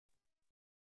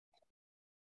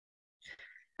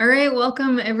All right,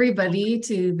 welcome everybody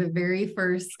to the very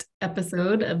first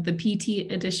episode of the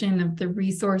PT edition of the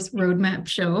Resource Roadmap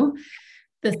Show.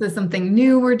 This is something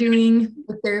new we're doing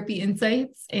with Therapy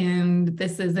Insights, and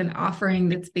this is an offering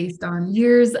that's based on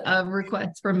years of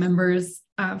requests from members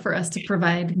for us to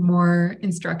provide more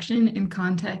instruction and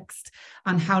context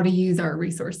on how to use our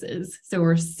resources. So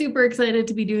we're super excited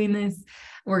to be doing this.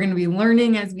 We're going to be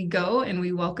learning as we go, and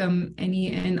we welcome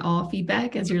any and all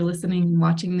feedback as you're listening and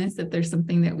watching this. If there's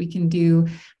something that we can do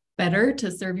better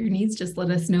to serve your needs, just let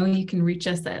us know. You can reach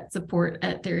us at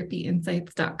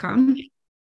support@therapyinsights.com.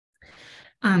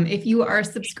 If you are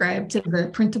subscribed to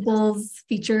the printables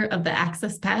feature of the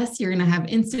Access Pass, you're going to have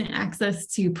instant access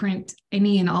to print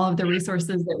any and all of the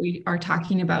resources that we are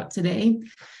talking about today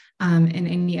and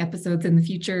any episodes in the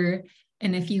future.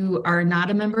 And if you are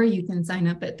not a member, you can sign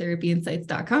up at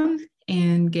therapyinsights.com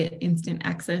and get instant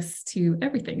access to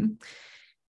everything.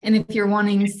 And if you're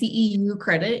wanting CEU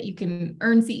credit, you can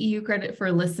earn CEU credit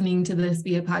for listening to this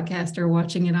via podcast or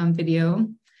watching it on video.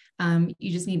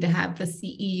 You just need to have the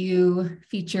CEU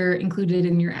feature included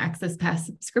in your Access Pass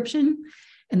subscription.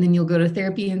 And then you'll go to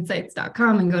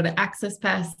therapyinsights.com and go to Access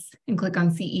Pass and click on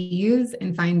CEUs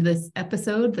and find this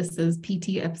episode. This is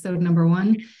PT episode number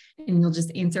 1. And you'll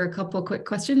just answer a couple quick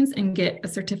questions and get a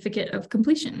certificate of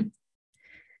completion.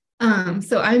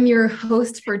 So I'm your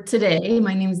host for today.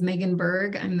 My name is Megan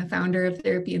Berg. I'm the founder of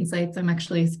Therapy Insights. I'm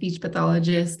actually a speech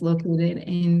pathologist located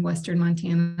in Western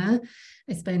Montana.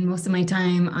 I spend most of my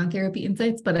time on Therapy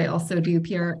Insights, but I also do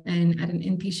PRN at an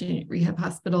inpatient rehab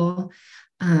hospital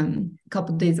a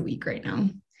couple of days a week right now.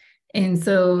 And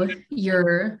so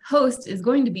your host is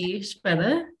going to be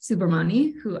Shweta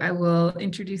Subramani, who I will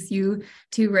introduce you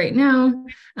to right now.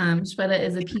 Shweta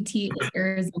is a PT in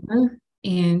Arizona,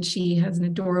 and she has an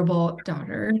adorable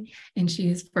daughter, and she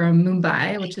is from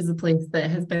Mumbai, which is a place that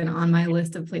has been on my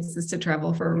list of places to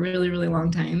travel for a really, really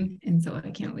long time. And so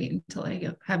I can't wait until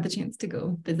I have the chance to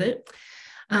go visit.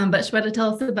 But Shweta,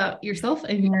 tell us about yourself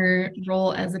and your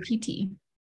role as a PT.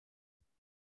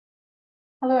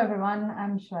 Hello, everyone.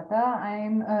 I'm Shweta.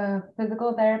 I'm a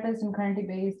physical therapist and currently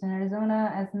based in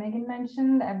Arizona. As Megan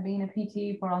mentioned, I've been a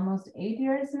PT for almost 8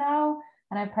 years now,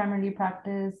 and I've primarily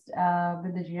practiced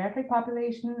with the geriatric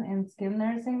population in skilled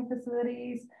nursing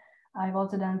facilities. I've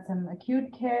also done some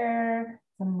acute care,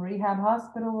 some rehab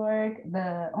hospital work.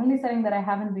 The only setting that I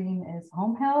haven't been is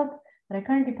home health, but I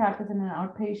currently practice in an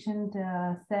outpatient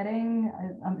setting.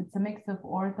 It's a mix of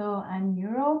ortho and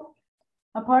neuro.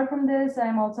 Apart from this,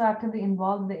 I'm also actively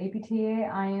involved with the APTA.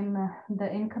 I am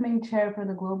the incoming chair for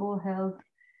the Global Health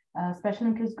Special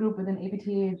Interest Group within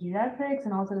APTA Geriatrics,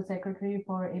 and also the secretary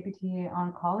for APTA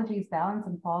Oncology's Balance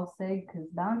and Falls SIG, because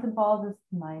Balance and Falls is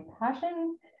my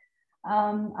passion.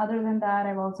 Other than that,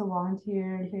 I've also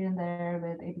volunteered here and there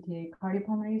with APTA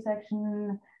Cardiopulmonary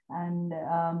section, and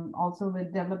also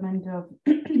with development of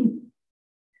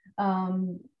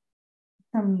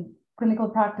some clinical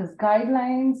practice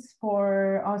guidelines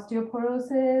for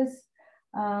osteoporosis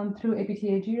through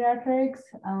APTA Geriatrics.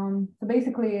 So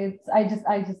basically, I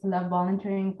just love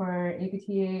volunteering for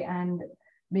APTA and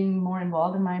being more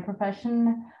involved in my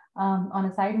profession. On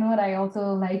a side note, I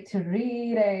also like to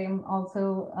read. I'm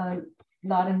also a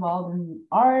lot involved in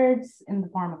arts in the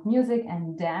form of music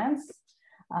and dance.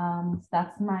 So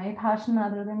that's my passion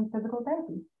other than physical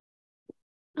therapy.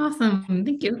 Awesome.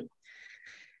 Thank you.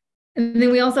 And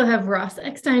then we also have Ross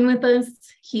Eckstein with us.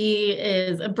 He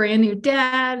is a brand new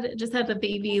dad, just had a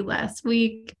baby last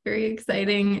week. Very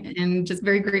exciting, and just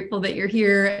very grateful that you're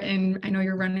here. And I know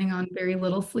you're running on very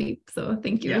little sleep, so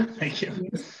thank you. Yeah, thank you.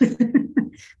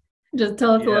 Just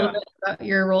tell us a little bit about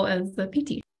your role as a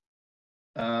PT.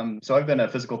 So I've been a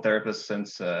physical therapist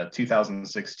since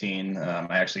 2016.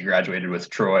 I actually graduated with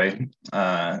Troy,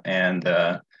 and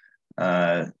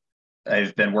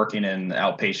I've been working in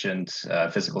outpatient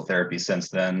physical therapy since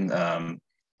then. I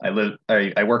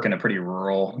work in a pretty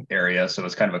rural area, so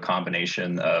it's kind of a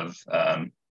combination of,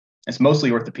 it's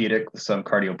mostly orthopedic with some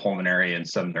cardiopulmonary and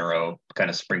some neuro kind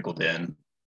of sprinkled in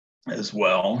as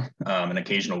well, and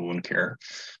occasional wound care.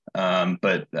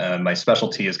 But my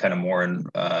specialty is kind of more in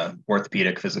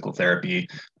orthopedic physical therapy.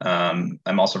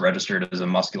 I'm also registered as a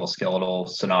musculoskeletal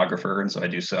sonographer, and so I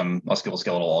do some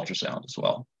musculoskeletal ultrasound as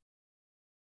well.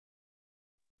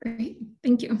 Great,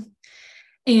 thank you.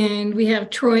 And we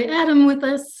have Troy Adam with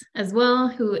us as well,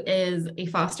 who is a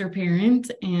foster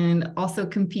parent and also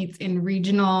competes in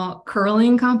regional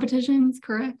curling competitions,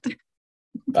 correct?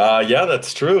 Yeah,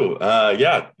 that's true. I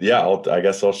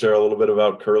guess I'll share a little bit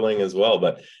about curling as well.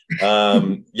 But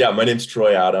yeah, my name's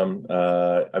Troy Adam.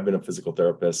 I've been a physical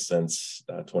therapist since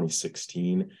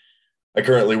 2016. I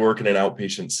currently work in an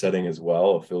outpatient setting as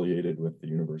well, affiliated with the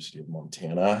University of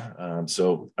Montana.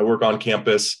 So I work on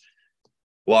campus.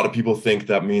 A lot of people think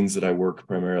that means that I work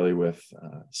primarily with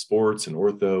sports and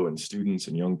ortho and students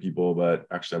and young people, but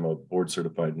actually I'm a board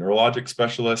certified neurologic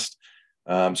specialist.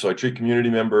 So I treat community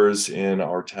members in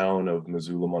our town of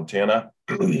Missoula, Montana.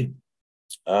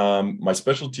 My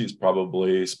specialty is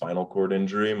probably spinal cord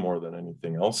injury more than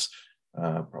anything else.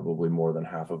 Probably more than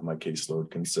half of my caseload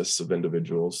consists of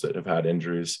individuals that have had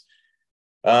injuries.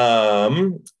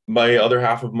 My other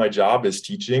half of my job is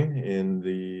teaching in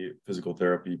the physical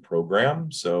therapy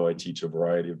program. So I teach a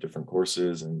variety of different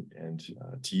courses and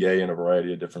TA in a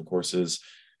variety of different courses.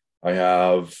 I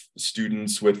have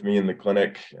students with me in the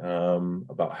clinic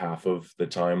about half of the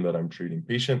time that I'm treating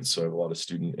patients. So I have a lot of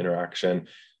student interaction,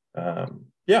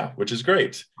 which is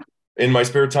great. In my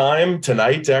spare time,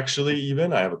 tonight, actually,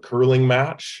 even, I have a curling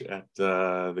match at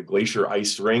the Glacier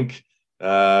Ice Rink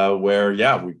where,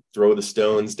 we throw the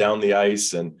stones down the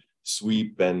ice and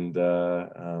sweep and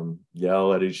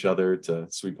yell at each other to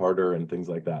sweep harder and things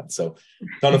like that. So,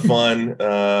 ton of fun.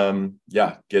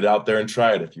 Get out there and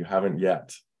try it if you haven't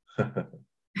yet.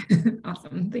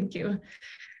 Awesome. Thank you.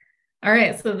 All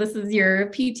right, so this is your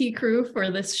PT crew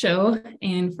for this show.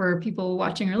 And for people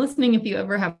watching or listening, if you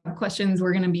ever have questions,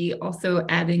 we're going to be also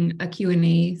adding a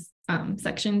Q&A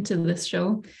section to this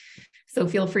show. So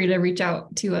feel free to reach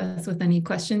out to us with any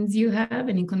questions you have,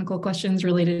 any clinical questions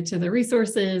related to the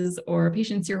resources or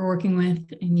patients you're working with,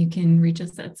 and you can reach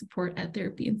us at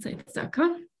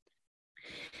support@therapyinsights.com.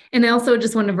 And I also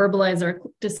just want to verbalize our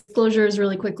disclosures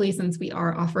really quickly since we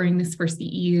are offering this for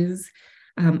CEUs.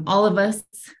 All of us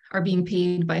are being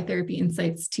paid by Therapy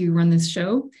Insights to run this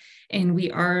show, and we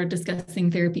are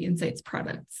discussing Therapy Insights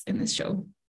products in this show.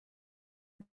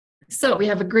 So we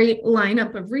have a great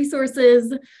lineup of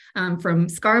resources from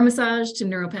scar massage to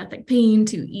neuropathic pain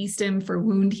to Estim for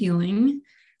wound healing.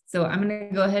 So I'm going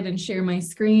to go ahead and share my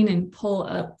screen and pull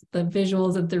up the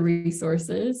visuals of the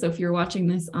resources. So if you're watching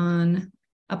this on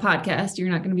a podcast, you're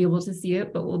not going to be able to see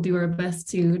it, but we'll do our best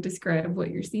to describe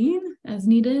what you're seeing as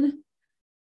needed.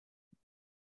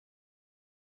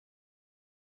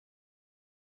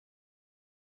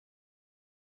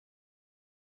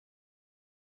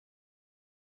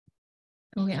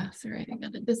 Oh yeah, sorry, I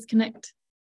got to disconnect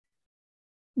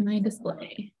my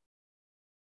display.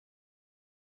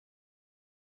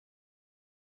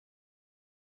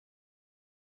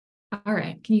 All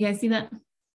right, can you guys see that?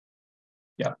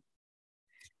 Yeah.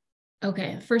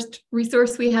 Okay, first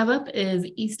resource we have up is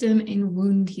Estim in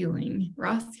wound healing.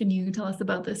 Ross, can you tell us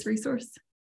about this resource?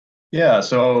 Yeah,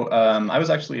 so I was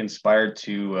actually inspired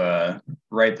to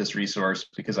write this resource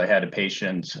because I had a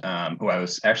patient who I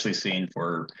was actually seeing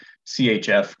for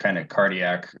CHF kind of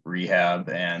cardiac rehab,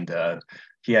 and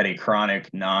he had a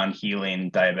chronic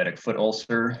non-healing diabetic foot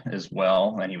ulcer as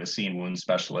well, and he was seeing wound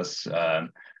specialists at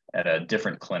a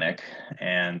different clinic,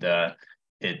 and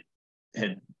it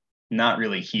had not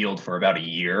really healed for about a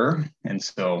year. And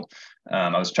so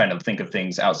I was trying to think of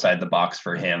things outside the box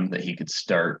for him that he could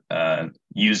start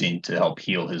using to help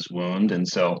heal his wound. And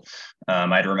so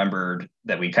I'd remembered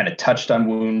that we kind of touched on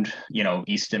wound,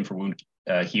 Estim for wound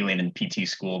healing in PT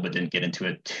school, but didn't get into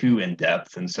it too in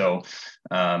depth. And so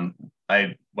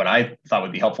what I thought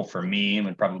would be helpful for me and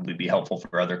would probably be helpful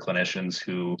for other clinicians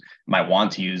who might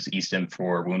want to use Estim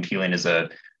for wound healing is a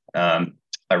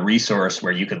resource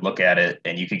where you could look at it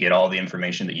and you could get all the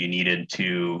information that you needed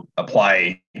to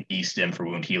apply Estim for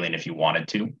wound healing if you wanted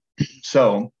to.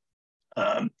 So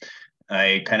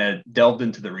I kind of delved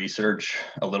into the research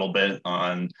a little bit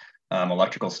on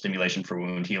electrical stimulation for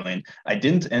wound healing. I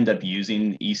didn't end up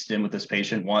using Estim with this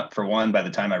patient. For one, by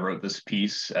the time I wrote this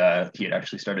piece, he had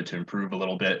actually started to improve a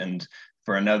little bit. And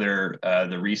for another,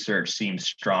 the research seems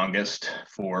strongest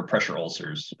for pressure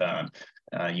ulcers.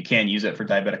 You can use it for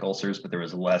diabetic ulcers, but there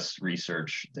was less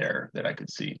research there that I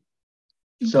could see.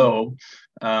 So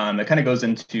it kind of goes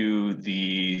into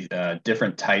the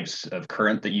different types of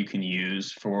current that you can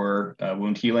use for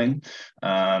wound healing.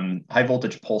 High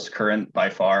voltage pulse current by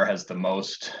far has the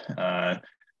most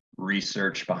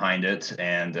research behind it,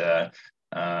 and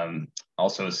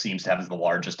also seems to have the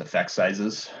largest effect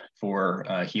sizes for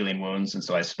healing wounds. And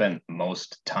so I spent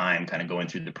most time kind of going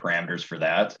through the parameters for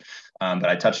that. But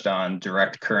I touched on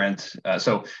direct current.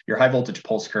 So your high voltage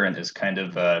pulse current is kind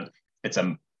of, it's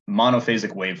a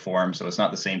monophasic waveform. So it's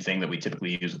not the same thing that we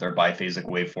typically use with our biphasic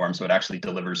waveform. So it actually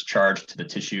delivers charge to the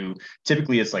tissue.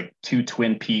 Typically it's like 2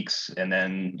 twin peaks, and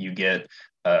then you get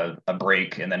a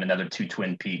break, and then another 2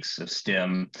 twin peaks of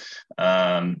stim.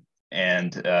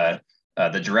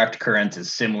 The direct current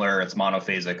is similar, it's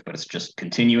monophasic, but it's just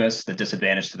continuous. The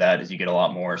disadvantage to that is you get a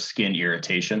lot more skin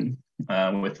irritation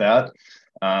with that.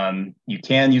 You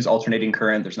can use alternating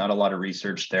current. There's not a lot of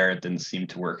research there. It didn't seem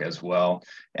to work as well.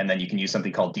 And then you can use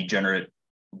something called degenerate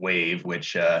wave,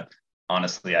 which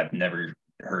honestly, I've never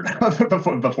heard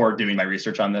of before doing my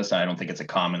research on this. I don't think it's a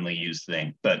commonly used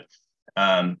thing, but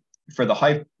for the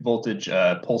high voltage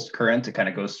pulsed current, it kind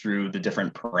of goes through the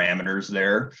different parameters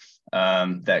there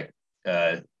that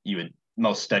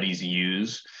most studies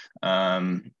use.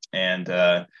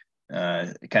 It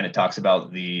kind of talks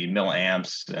about the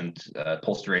milliamps and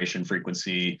pulse duration,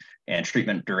 frequency, and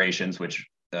treatment durations, which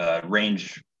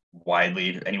range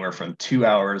widely, anywhere from 2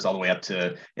 hours all the way up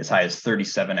to as high as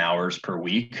 37 hours per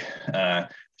week.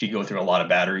 You go through a lot of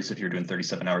batteries if you're doing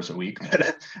 37 hours a week.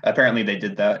 But apparently they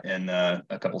did that in a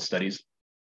couple studies.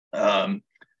 Talks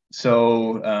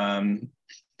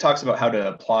about how to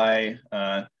apply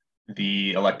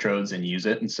the electrodes and use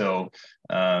it. And so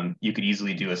you could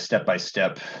easily do a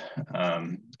step-by-step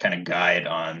kind of guide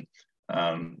on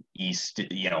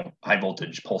high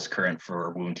voltage pulse current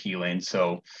for wound healing.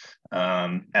 So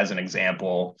as an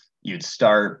example, you'd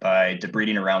start by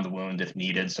debriding around the wound if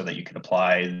needed so that you can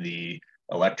apply the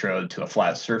electrode to a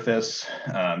flat surface.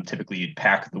 Typically you'd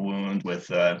pack the wound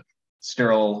with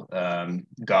sterile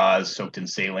gauze soaked in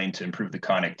saline to improve the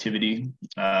connectivity.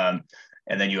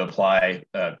 And then you apply,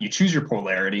 you choose your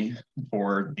polarity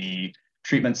for the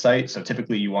treatment site. So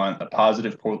typically you want a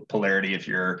positive polarity if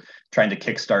you're trying to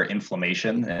kickstart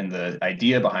inflammation. And the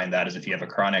idea behind that is if you have a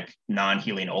chronic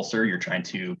non-healing ulcer, you're trying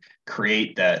to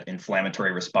create that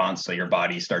inflammatory response so your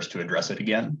body starts to address it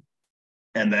again.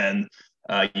 And then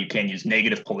you can use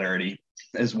negative polarity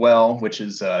as well, which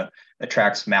is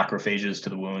attracts macrophages to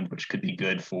the wound, which could be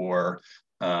good for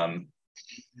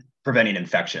preventing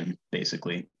infection,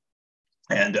 basically.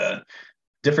 And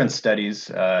different studies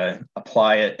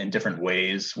apply it in different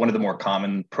ways. One of the more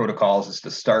common protocols is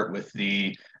to start with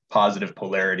the positive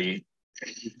polarity,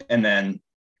 and then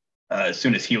as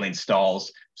soon as healing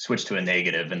stalls, switch to a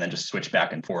negative, and then just switch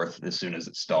back and forth as soon as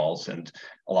it stalls. And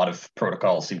a lot of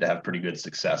protocols seem to have pretty good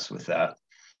success with that.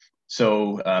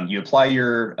 So you apply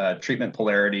your treatment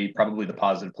polarity, probably the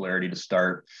positive polarity to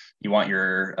start. You want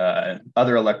your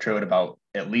other electrode about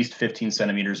at least 15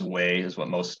 centimeters away is what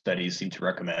most studies seem to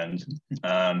recommend.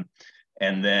 And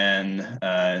then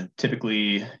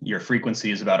typically your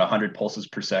frequency is about 100 pulses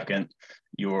per second.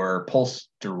 Your pulse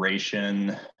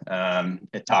duration,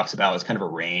 it talks about is kind of a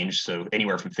range. So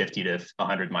anywhere from 50 to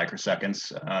 100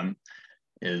 microseconds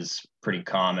is pretty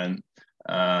common.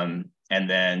 And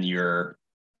then your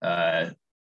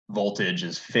voltage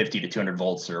is 50 to 200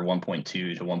 volts or 1.2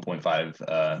 to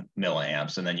 1.5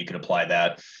 milliamps. And then you can apply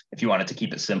that. If you wanted to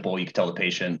keep it simple, you could tell the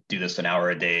patient, do this an hour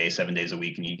a day, 7 days a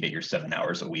week, and you get your 7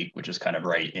 hours a week, which is kind of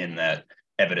right in that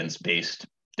evidence-based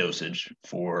dosage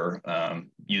for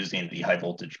using the high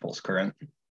voltage pulse current.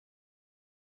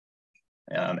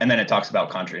 And then it talks about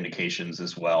contraindications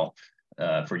as well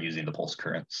for using the pulse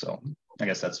current. So I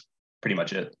guess that's pretty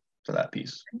much it for that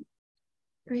piece.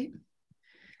 Great.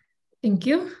 Thank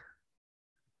you.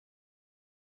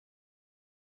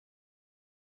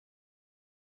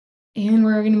 And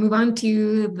we're going to move on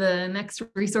to the next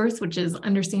resource, which is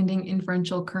Understanding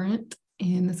Inferential Current.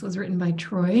 And this was written by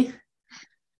Troy.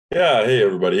 Yeah, hey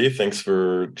everybody. Thanks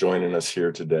for joining us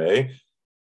here today.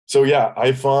 So yeah,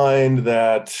 I find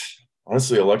that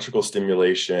honestly, electrical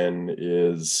stimulation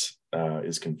is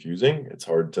confusing. It's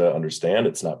hard to understand.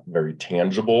 It's not very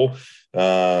tangible.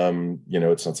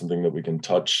 It's not something that we can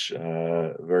touch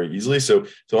very easily. So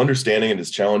understanding it is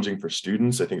challenging for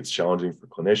students. I think it's challenging for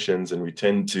clinicians, and we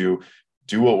tend to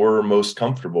do what we're most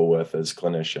comfortable with as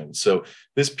clinicians. So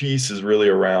this piece is really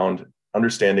around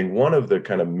understanding one of the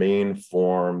kind of main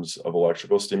forms of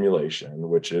electrical stimulation,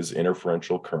 which is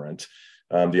interferential current.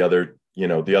 The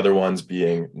other ones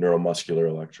being neuromuscular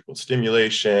electrical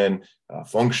stimulation,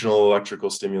 functional electrical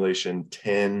stimulation,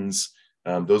 TENS.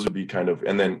 Those would be kind of,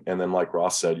 and then like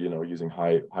Ross said, using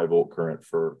high volt current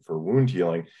for wound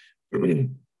healing.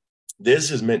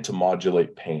 This is meant to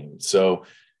modulate pain. So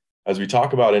as we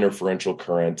talk about interferential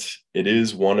current, it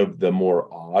is one of the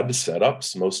more odd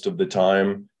setups. Most of the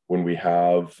time when we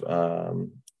have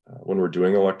when we're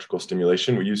doing electrical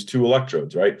stimulation, we use 2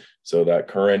 electrodes, right? So that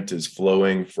current is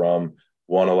flowing from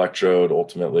one electrode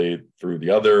ultimately through the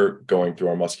other, going through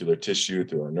our muscular tissue,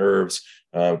 through our nerves,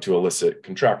 to elicit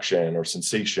contraction or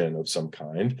sensation of some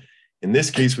kind. In this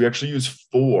case, we actually use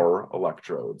 4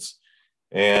 electrodes.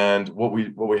 And what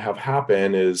we have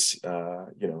happen is,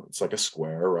 it's like a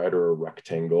square, right, or a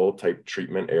rectangle type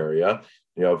treatment area.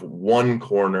 You have one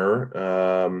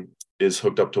corner is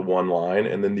hooked up to one line,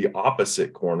 and then the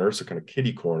opposite corner, so kind of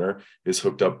kitty corner, is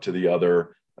hooked up to the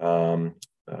other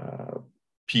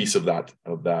piece of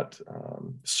that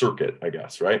circuit, I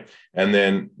guess, right? And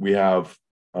then we have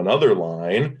another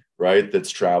line, right,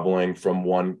 that's traveling from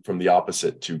the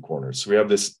opposite two corners. So we have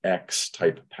this X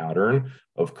type pattern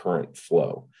of current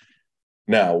flow.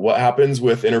 Now, what happens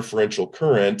with interferential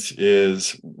current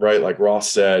is, right, like Ross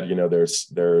said, there's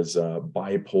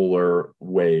bipolar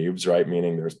waves, right,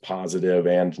 meaning there's positive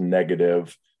and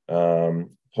negative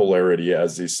polarity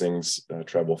as these things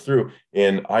travel through.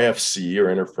 In IFC, or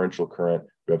interferential current,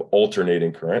 we have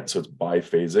alternating current, so it's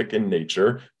biphasic in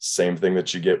nature, same thing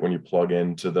that you get when you plug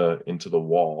into the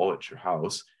wall at your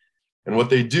house. And what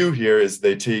they do here is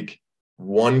they take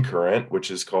one current,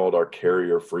 which is called our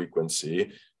carrier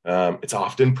frequency. It's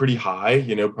often pretty high,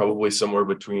 probably somewhere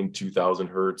between 2,000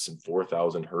 hertz and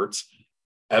 4,000 hertz.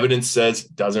 Evidence says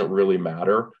doesn't really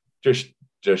matter.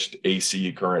 Just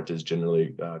AC current is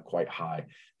generally quite high.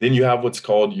 Then you have what's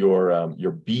called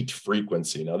your beat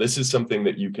frequency. Now, this is something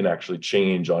that you can actually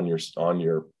change on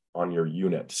your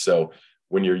unit. So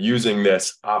when you're using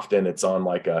this, often it's on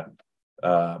like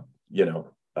a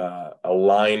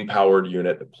line powered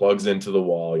unit that plugs into the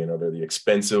wall. They're the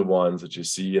expensive ones that you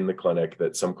see in the clinic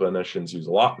that some clinicians use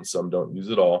a lot and some don't use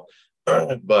at all.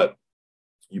 But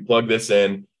you plug this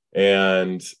in,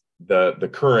 and the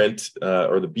current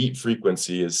or the beat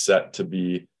frequency is set to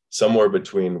be somewhere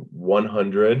between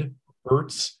 100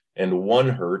 hertz and 1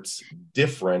 hertz,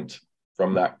 different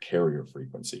from that carrier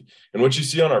frequency. And what you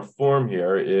see on our form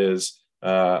here is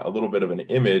a little bit of an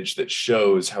image that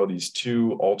shows how these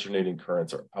two alternating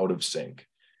currents are out of sync.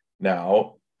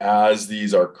 Now, as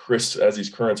these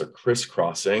currents are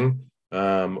crisscrossing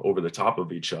over the top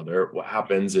of each other, what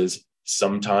happens is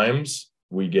sometimes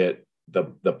we get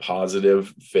the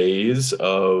positive phase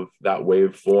of that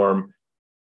waveform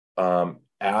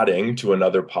adding to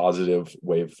another positive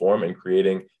waveform and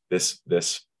creating this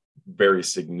very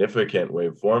significant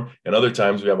waveform. And other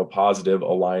times we have a positive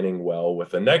aligning well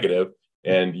with a negative,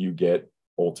 and you get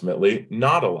ultimately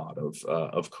not a lot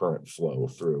of current flow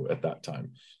through at that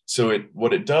time. So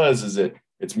what it does is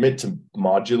it's meant to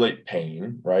modulate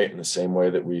pain, right? In the same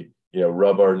way that we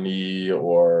rub our knee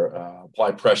or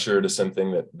apply pressure to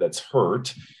something that's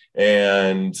hurt.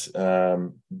 And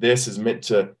this is meant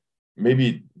to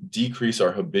maybe decrease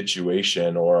our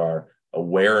habituation or our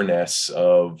awareness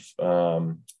of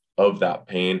that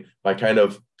pain by kind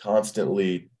of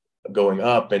constantly going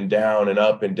up and down and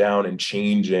up and down and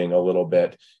changing a little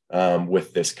bit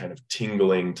with this kind of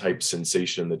tingling type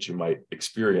sensation that you might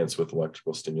experience with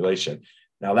electrical stimulation.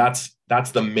 Now that's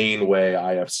the main way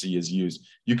IFC is used.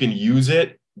 You can use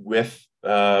it with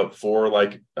for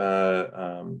like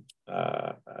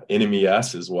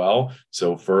NMES as well.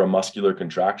 So for a muscular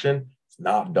contraction, it's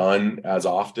not done as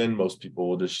often. Most people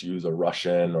will just use a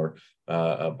Russian or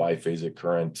a biphasic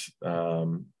current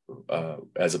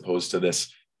as opposed to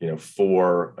this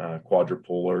 4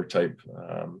 quadrupolar type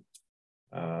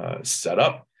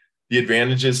setup. The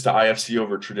advantages to IFC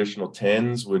over traditional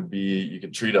TENS would be you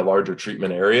could treat a larger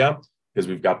treatment area because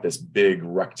we've got this big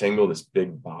rectangle, this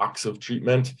big box of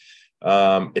treatment.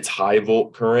 It's high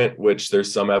volt current, which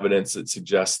there's some evidence that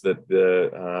suggests that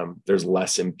there's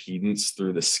less impedance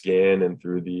through the skin and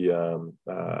through the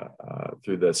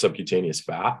subcutaneous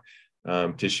fat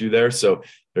tissue there. So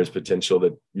there's potential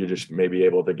that you're just maybe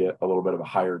able to get a little bit of a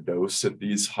higher dose at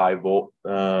these high volt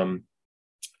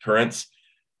currents.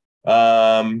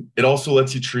 It also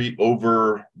lets you treat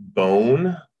over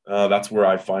bone. That's where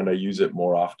I find I use it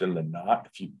more often than not.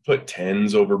 If you put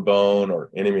TENS over bone or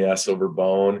NMES over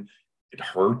bone, it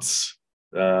hurts.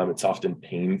 It's often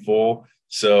painful.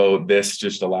 So this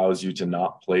just allows you to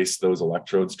not place those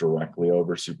electrodes directly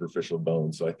over superficial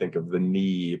bone. So I think of the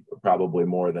knee probably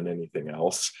more than anything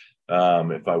else.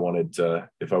 If I wanted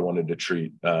to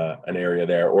treat an area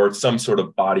there or some sort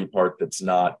of body part that's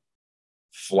not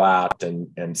flat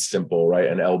and simple, right?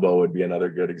 An elbow would be another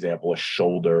good example, a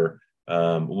shoulder,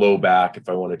 low back, if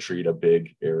I want to treat a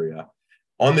big area.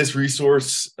 On this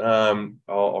resource,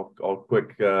 I'll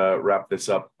quick wrap this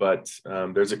up, but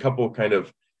there's a couple kind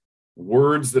of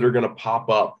words that are going to pop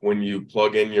up when you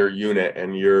plug in your unit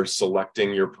and you're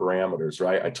selecting your parameters,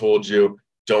 right? I told you,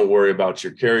 don't worry about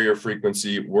your carrier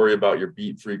frequency, worry about your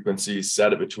beat frequency,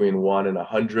 set it between 1 and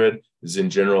 100 is in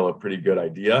general a pretty good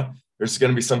idea. There's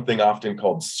going to be something often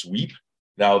called sweep.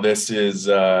 Now, this is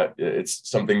it's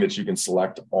something that you can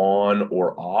select on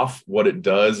or off. What it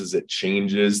does is it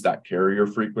changes that carrier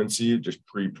frequency, just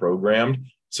pre-programmed.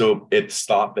 So it's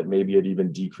thought that maybe it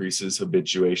even decreases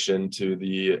habituation to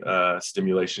the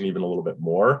stimulation even a little bit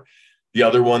more. The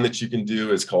other one that you can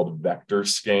do is called vector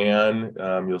scan.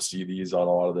 You'll see these on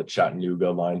a lot of the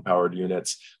Chattanooga line powered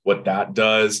units. What that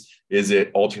does is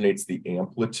it alternates the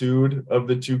amplitude of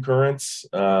the two currents.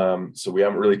 So we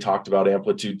haven't really talked about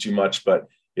amplitude too much, but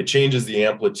it changes the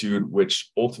amplitude, which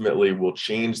ultimately will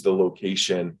change the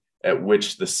location at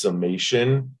which the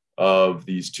summation of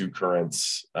these two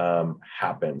currents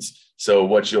happens. So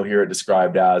what you'll hear it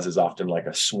described as is often like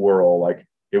a swirl, like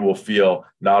it will feel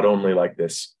not only like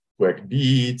this quick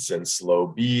beats and slow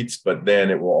beats, but then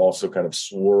it will also kind of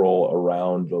swirl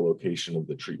around the location of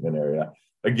the treatment area.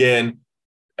 Again,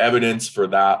 evidence for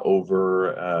that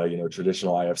over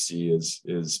traditional IFC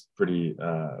is pretty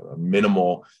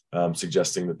minimal,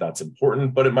 suggesting that that's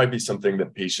important, but it might be something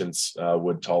that patients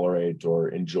would tolerate or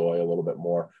enjoy a little bit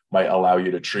more, might allow you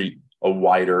to treat a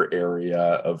wider area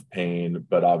of pain,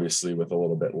 but obviously with a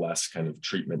little bit less kind of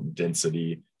treatment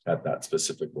density at that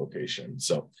specific location.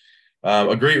 So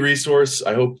a great resource.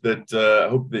 I hope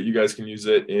that you guys can use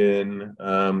it in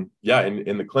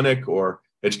the clinic, or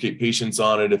educate patients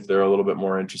on it if they're a little bit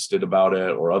more interested about it,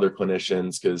 or other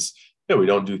clinicians, because we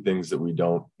don't do things that we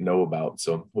don't know about.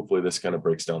 So hopefully this kind of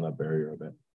breaks down that barrier a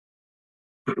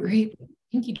bit. Great.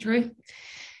 Thank you, Troy.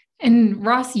 And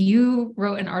Ross, you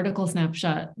wrote an article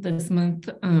snapshot this month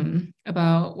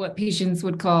about what patients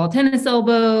would call tennis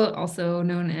elbow, also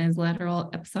known as lateral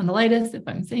epicondylitis, if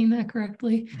I'm saying that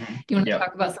correctly. Do you want to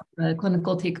talk about some of the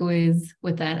clinical takeaways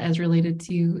with that as related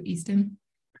to Estim?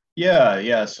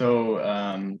 Yeah.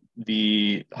 So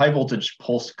the high voltage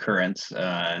pulse current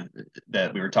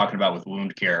that we were talking about with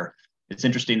wound care, it's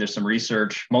interesting. There's some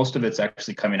research. Most of it's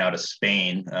actually coming out of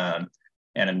Spain.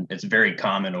 And it's very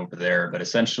common over there, but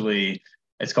essentially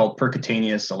it's called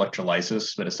percutaneous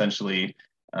electrolysis. But essentially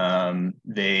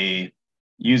they,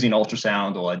 using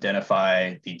ultrasound, will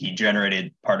identify the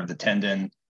degenerated part of the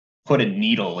tendon, put a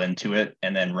needle into it,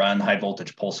 and then run high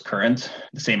voltage pulse current.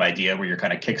 The same idea where you're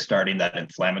kind of kickstarting that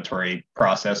inflammatory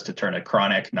process to turn a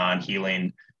chronic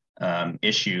non-healing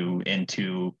issue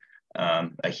into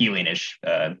a healing issue,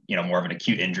 more of an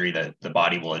acute injury that the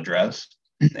body will address.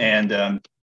 And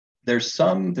there's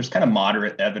kind of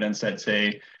moderate evidence, I'd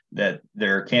say, that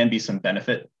there can be some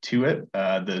benefit to it.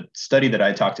 The study that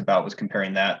I talked about was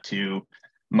comparing that to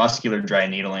muscular dry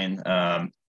needling.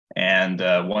 And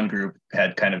one group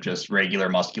had kind of just regular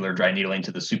muscular dry needling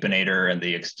to the supinator and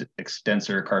the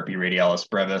extensor carpi radialis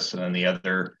brevis. And then the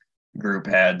other group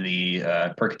had the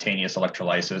percutaneous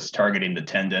electrolysis targeting the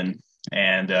tendon.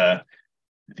 And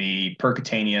the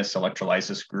percutaneous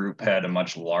electrolysis group had a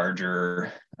much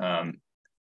larger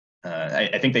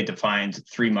I think they defined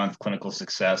 3-month clinical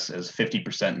success as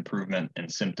 50% improvement in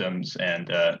symptoms.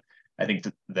 And I think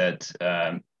that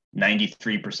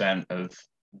 93% of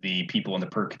the people in the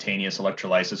percutaneous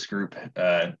electrolysis group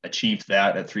achieved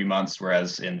that at 3 months,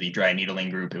 whereas in the dry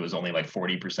needling group, it was only like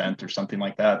 40% or something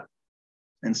like that.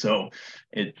 And so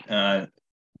it's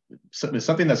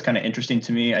something that's kind of interesting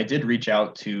to me. I did reach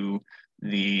out to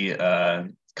the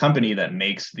company that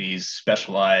makes these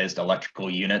specialized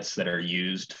electrical units that are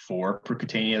used for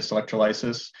percutaneous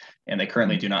electrolysis, and they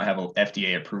currently do not have an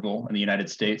FDA approval in the United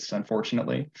States,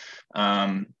 unfortunately.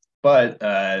 But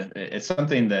it's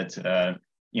something that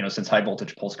since high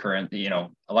voltage pulse current,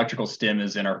 electrical stim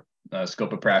is in our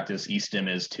scope of practice.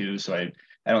 Estim is too. So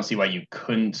I don't see why you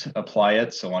couldn't apply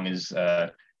it so long as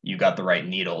you got the right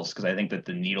needles, because I think that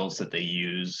the needles that they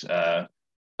use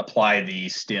apply the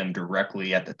stim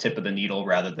directly at the tip of the needle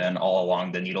rather than all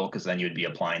along the needle, because then you would be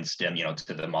applying stim,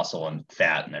 to the muscle and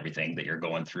fat and everything that you're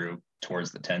going through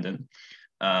towards the tendon.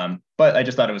 But I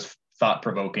just thought it was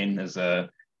thought-provoking as a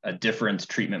different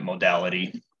treatment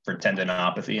modality for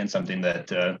tendinopathy, and something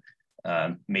that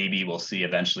maybe we'll see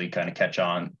eventually kind of catch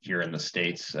on here in the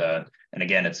States. And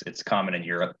again, it's common in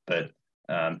Europe, but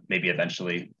maybe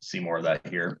eventually see more of that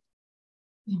here.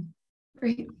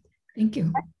 Great, thank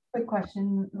you. Quick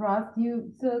question, Ross.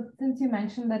 So since you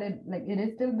mentioned that it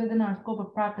is still within our scope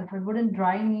of practice, but wouldn't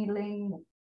dry needling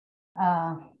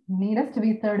need us to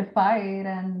be certified?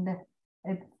 And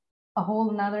it's a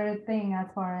whole nother thing as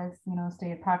far as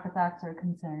state practice acts are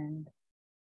concerned.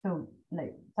 So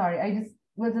sorry, I just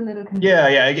was a little confused.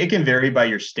 Yeah, it can vary by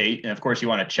your state, and of course you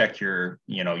want to check your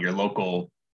local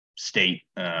state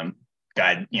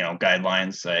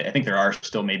guidelines. I think there are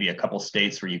still maybe a couple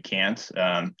states where you can't.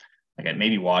 Like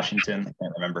maybe Washington, I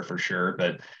can't remember for sure,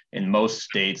 but in most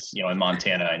states, in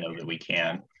Montana, I know that we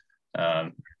can.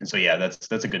 And so, yeah, that's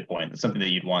a good point. It's something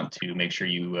that you'd want to make sure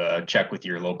you check with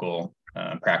your local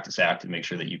practice act and make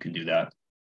sure that you can do that.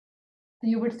 So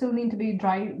you would still need to be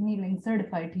dry needling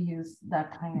certified to use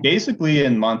that kind of. Basically,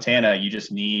 in Montana, you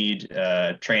just need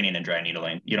training in dry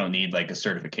needling. You don't need like a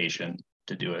certification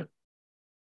to do it.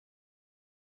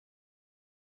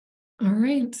 All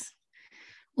right.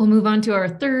 We'll move on to our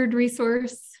third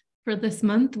resource for this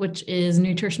month, which is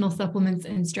nutritional supplements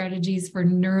and strategies for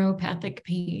neuropathic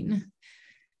pain.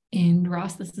 And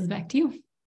Ross, this is back to you.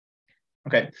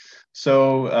 Okay,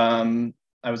 so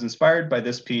I was inspired by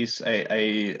this piece.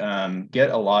 I get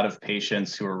a lot of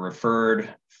patients who are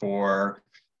referred for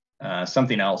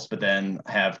something else, but then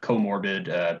have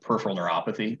comorbid peripheral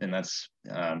neuropathy, and that's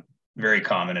very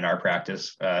common in our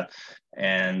practice.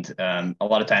 And a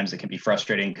lot of times it can be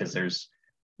frustrating because there's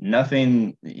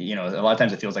nothing, a lot of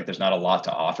times it feels like there's not a lot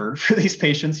to offer for these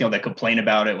patients. They complain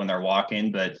about it when they're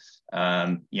walking, but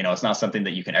it's not something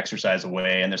that you can exercise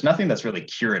away, and there's nothing that's really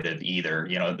curative either.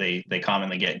 They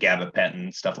commonly get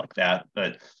gabapentin, stuff like that.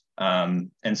 But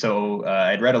and so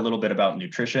I'd read a little bit about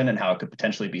nutrition and how it could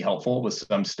potentially be helpful, with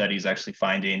some studies actually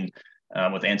finding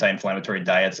with anti-inflammatory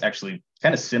diets actually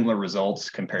kind of similar results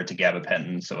compared to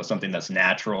gabapentin. So something that's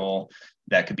natural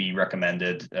that could be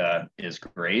recommended is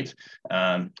great.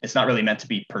 It's not really meant to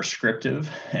be prescriptive.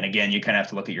 And again, you kind of have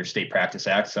to look at your state practice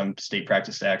acts. Some state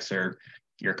practice acts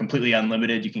you're completely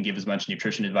unlimited. You can give as much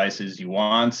nutrition advice as you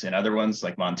want. And other ones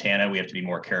like Montana, we have to be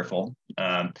more careful.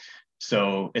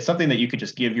 So it's something that you could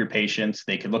just give your patients.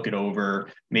 They could look it over.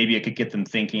 Maybe it could get them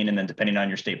thinking. And then depending on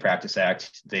your state practice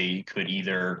act, they could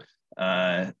either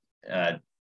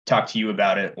talk to you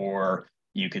about it, or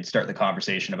you could start the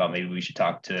conversation about maybe we should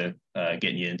talk to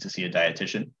getting you in to see a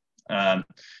dietitian.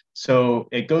 So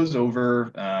it goes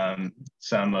over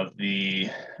some of the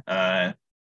kind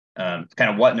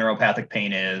of what neuropathic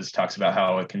pain is, talks about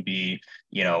how it can be,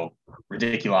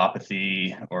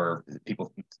 radiculopathy, or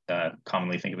people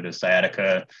commonly think of it as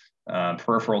sciatica,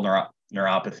 peripheral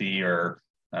neuropathy,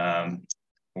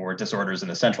 or disorders in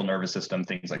the central nervous system,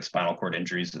 things like spinal cord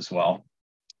injuries as well.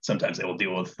 Sometimes they will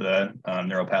deal with the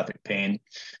neuropathic pain,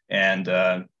 and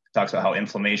talks about how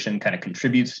inflammation kind of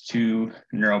contributes to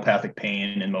neuropathic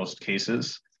pain in most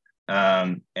cases,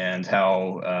 and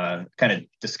how kind of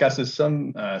discusses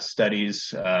some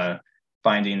studies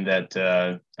finding that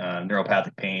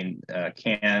neuropathic pain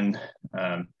can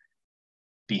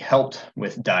be helped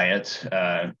with diet,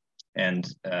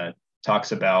 and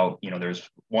talks about, there's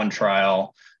one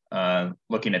trial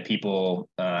looking at people,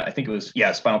 I think it was,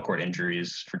 spinal cord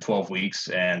injuries for 12 weeks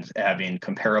and having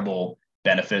comparable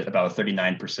benefit, about a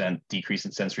 39% decrease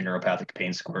in sensory neuropathic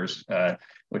pain scores,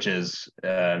 which is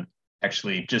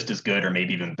actually just as good or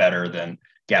maybe even better than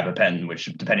gabapentin, which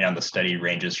depending on the study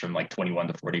ranges from like 21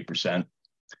 to 40%.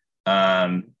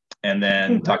 And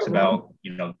then talks about,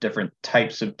 different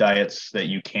types of diets that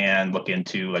you can look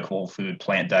into, like whole food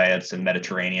plant diets and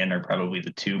Mediterranean are probably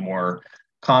the two more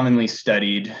commonly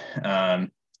studied,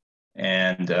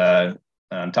 and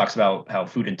talks about how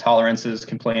food intolerances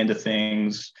can play into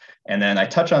things. And then I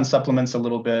touch on supplements a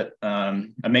little bit.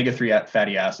 Omega-3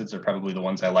 fatty acids are probably the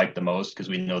ones I like the most because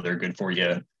we know they're good for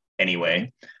you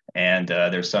anyway. And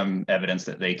there's some evidence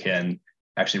that they can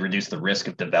actually reduce the risk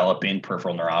of developing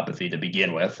peripheral neuropathy to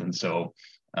begin with. And so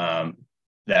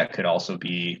that could also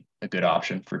be a good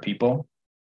option for people.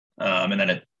 And then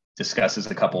it discusses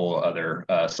a couple other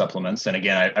supplements. And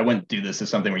again, I wouldn't do this as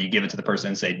something where you give it to the person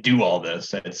and say, do all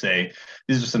this. I'd say,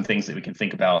 these are some things that we can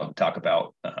think about and talk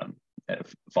about at a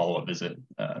follow-up visit,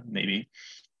 maybe.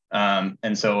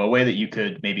 And so a way that you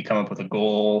could maybe come up with a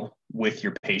goal with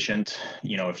your patient,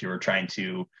 if you were trying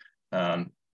to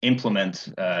implement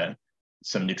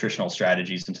some nutritional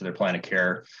strategies into their plan of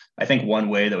care. I think one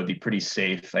way that would be pretty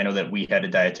safe, I know that we had a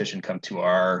dietitian come to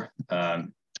our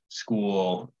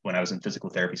school when I was in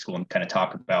physical therapy school and kind of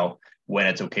talk about when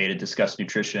it's okay to discuss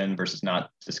nutrition versus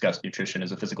not discuss nutrition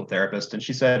as a physical therapist. And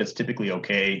she said it's typically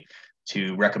okay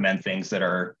to recommend things that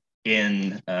are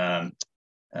in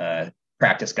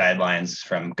practice guidelines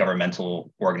from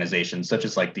governmental organizations, such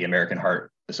as like the American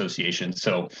Heart Association.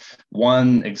 So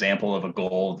one example of a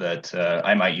goal that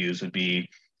I might use would be,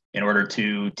 in order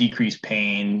to decrease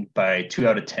pain by 2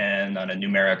 out of 10 on a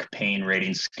numeric pain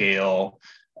rating scale,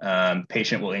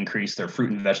 patient will increase their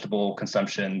fruit and vegetable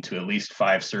consumption to at least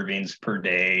 5 servings per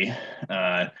day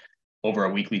over a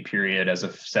weekly period, as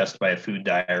assessed by a food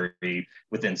diary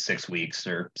within 6 weeks,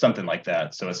 or something like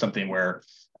that. So it's something where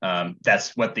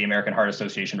that's what the American Heart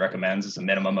Association recommends, is a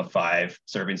minimum of 5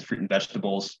 servings of fruit and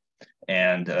vegetables.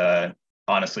 And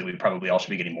honestly, we probably all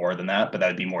should be getting more than that, but that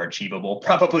would be more achievable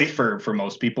probably for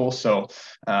most people. So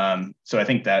I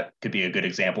think that could be a good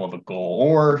example of a goal.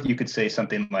 Or you could say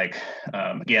something like,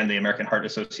 again, the American Heart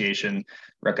Association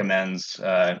recommends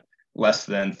less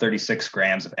than 36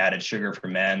 grams of added sugar for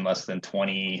men, less than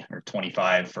 20 or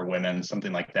 25 for women,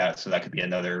 something like that. So that could be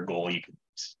another goal you could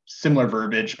similar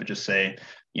verbiage, but just say,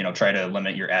 try to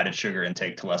limit your added sugar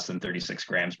intake to less than 36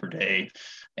 grams per day.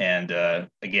 And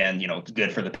again, it's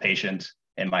good for the patient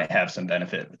and might have some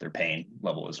benefit with their pain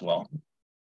level as well.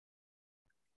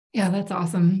 Yeah, that's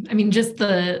awesome. I mean, just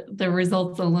the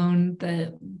results alone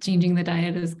that changing the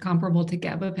diet is comparable to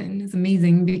gabapentin is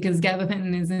amazing, because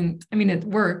gabapentin isn't, I mean, it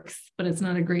works, but it's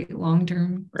not a great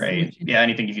long-term Right. solution. Yeah,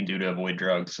 anything you can do to avoid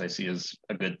drugs, I see as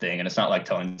a good thing. And it's not like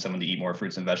telling someone to eat more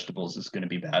fruits and vegetables is going to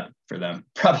be bad for them,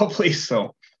 probably.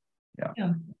 So,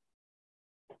 yeah.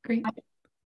 Great.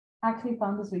 I actually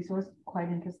found this resource quite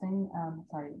interesting.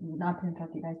 Sorry, not to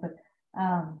interrupt you guys, but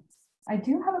I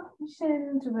do have a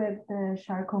patient with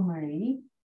Charcot-Marie,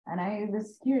 and I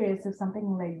was curious if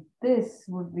something like this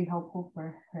would be helpful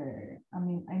for her. I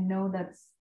mean, I know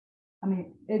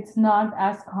it's not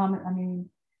as common. I mean,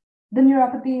 the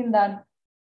neuropathy in that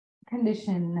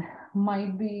condition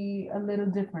might be a little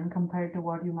different compared to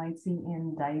what you might see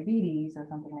in diabetes or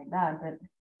something like that. But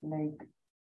like,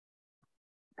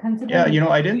 considering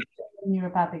I didn't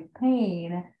neuropathic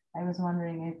pain, I was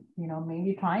wondering if,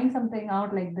 maybe trying something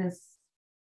out like this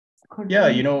could be.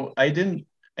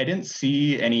 I didn't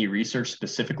see any research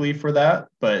specifically for that,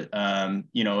 but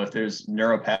if there's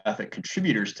neuropathic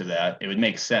contributors to that, it would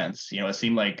make sense. It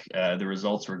seemed like the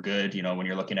results were good, when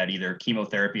you're looking at either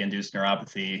chemotherapy-induced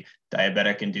neuropathy,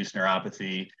 diabetic-induced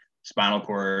neuropathy, spinal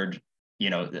cord,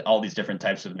 all these different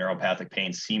types of neuropathic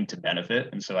pain seem to benefit.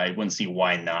 And so I wouldn't see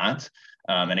why not.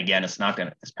 And again, it's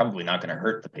probably not going to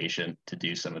hurt the patient to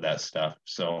do some of that stuff.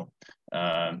 So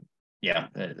yeah,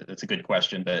 that's a good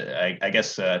question, but I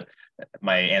guess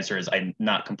my answer is I'm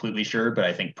not completely sure, but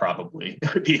I think probably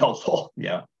it would be helpful.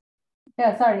 Yeah.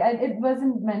 Yeah, sorry, it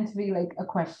wasn't meant to be like a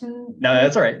question. No,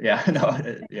 that's all right. Yeah, no,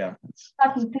 yeah, it's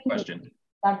a question.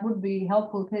 That would be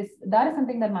helpful, because that is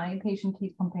something that my patient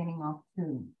keeps complaining of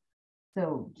too.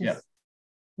 So just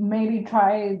maybe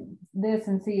try this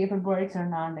and see if it works or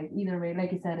not. Like either way,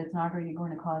 like you said, it's not really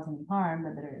going to cause any harm,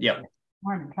 but there is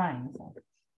harm in trying. So.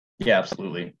 Yeah,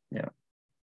 absolutely. Yeah.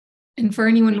 And for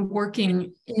anyone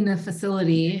working in a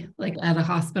facility, like at a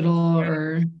hospital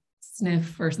or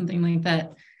SNF or something like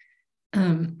that,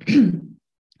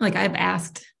 like I've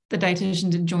asked the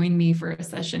dietitian to join me for a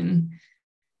session,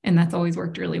 and that's always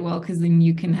worked really well, because then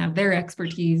you can have their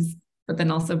expertise, but then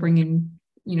also bring in,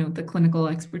 the clinical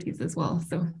expertise as well.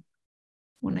 So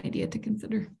one idea to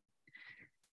consider.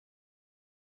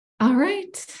 All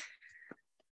right.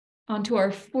 On to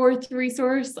our fourth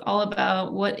resource, all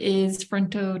about what is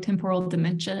frontotemporal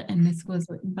dementia, and this was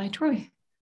written by Troy.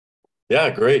 Yeah,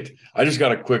 great. I just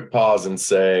got a quick pause and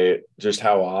say just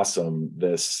how awesome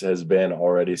this has been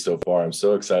already so far. I'm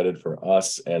so excited for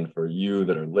us and for you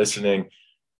that are listening.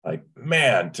 Like,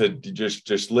 man, to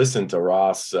just listen to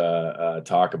Ross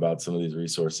talk about some of these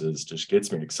resources just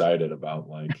gets me excited about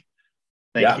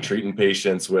treating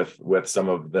patients with some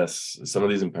of these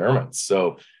impairments.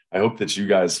 So I hope that you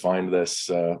guys find this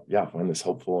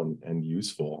helpful and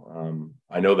useful.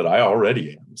 I know that I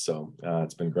already am, so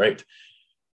it's been great.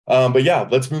 But yeah,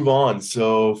 let's move on.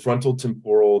 So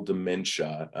frontotemporal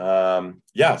dementia.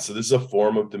 So this is a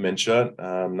form of dementia,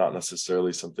 not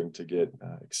necessarily something to get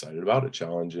excited about, a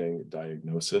challenging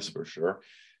diagnosis for sure.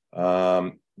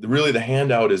 Really, the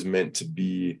handout is meant to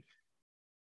be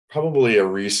probably a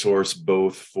resource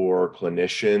both for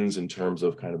clinicians in terms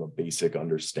of kind of a basic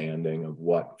understanding of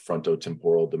what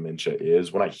frontotemporal dementia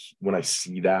is. When I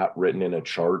see that written in a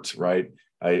chart, right,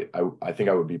 I think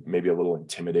I would be maybe a little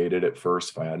intimidated at first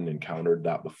if I hadn't encountered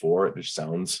that before. It just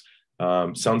sounds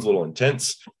a little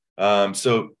intense.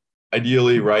 So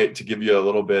ideally, right, to give you a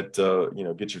little bit,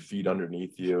 get your feet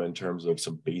underneath you in terms of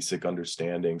some basic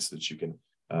understanding so that you can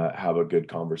have a good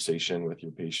conversation with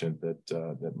your patient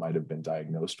that might have been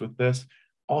diagnosed with this.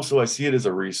 Also, I see it as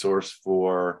a resource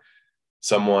for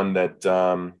someone that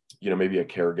maybe a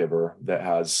caregiver that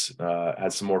has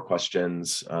some more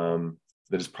questions,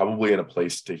 that is probably in a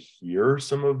place to hear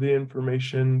some of the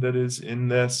information that is in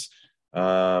this.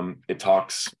 It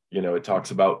talks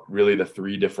about really the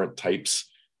three different types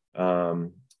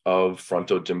of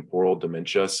frontotemporal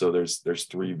dementia. So there's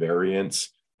three variants: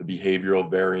 the behavioral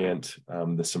variant,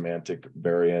 the semantic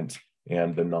variant,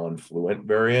 and the non-fluent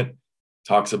variant.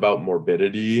 Talks about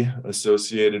morbidity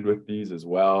associated with these as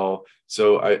well.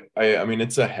 So I mean,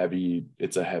 it's a heavy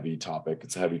topic.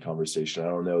 It's a heavy conversation. I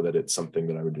don't know that it's something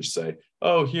that I would just say,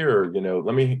 oh, here,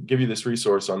 let me give you this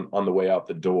resource on the way out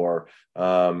the door.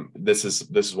 This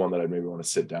is one that I maybe want to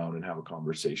sit down and have a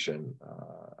conversation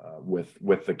with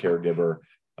the caregiver,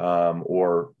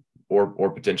 or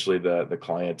potentially the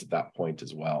client at that point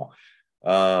as well.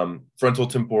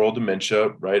 Frontotemporal dementia,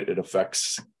 right? It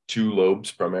affects two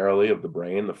lobes primarily of the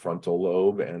brain, the frontal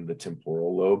lobe and the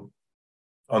temporal lobe.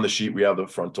 On the sheet, we have the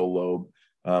frontal lobe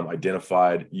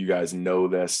identified. You guys know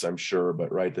this, I'm sure,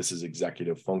 but right, this is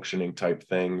executive functioning type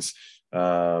things,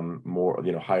 more,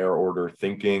 higher order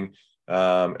thinking.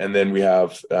 And then we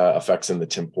have effects in the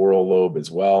temporal lobe as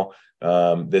well. We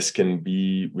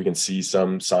can see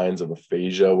some signs of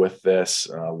aphasia with this.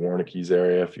 Wernicke's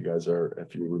area, if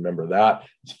you remember that,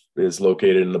 is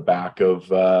located in the back of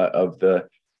the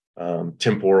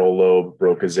temporal lobe,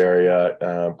 Broca's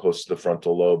area, close to the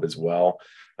frontal lobe as well.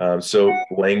 So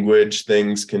language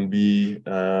things can be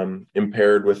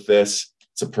impaired with this.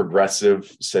 It's a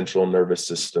progressive central nervous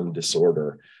system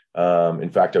disorder.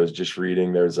 In fact, I was just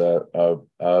reading, there's a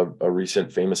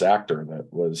recent famous actor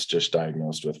that was just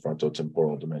diagnosed with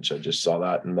frontotemporal dementia. I just saw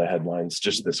that in the headlines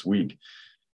just this week,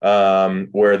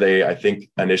 where I think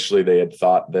initially they had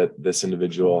thought that this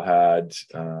individual had,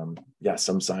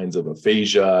 some signs of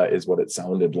aphasia is what it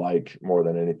sounded like more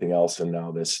than anything else. And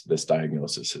now this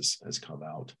diagnosis has come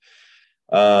out.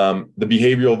 The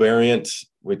behavioral variant,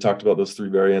 we talked about those three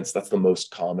variants. That's the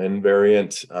most common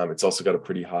variant. It's also got a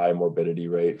pretty high morbidity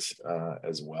rate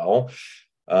as well.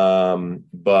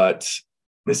 But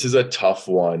this is a tough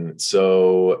one.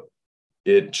 So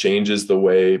it changes the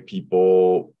way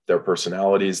their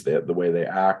personalities, the way they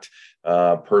act,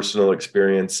 personal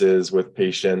experiences with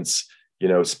patients,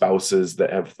 spouses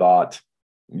that have thought,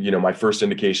 my first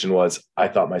indication was I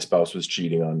thought my spouse was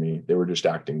cheating on me. They were just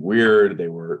acting weird. They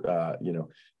were,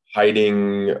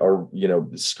 hiding or,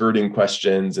 skirting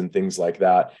questions and things like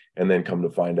that. And then come to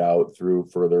find out through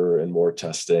further and more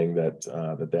testing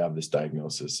that they have this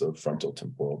diagnosis of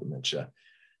frontotemporal dementia.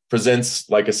 Presents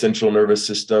like a central nervous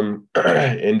system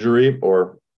injury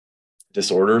or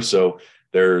disorder. So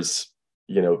there's,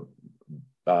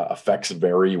 effects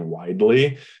vary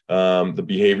widely. The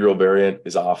behavioral variant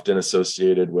is often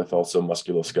associated with also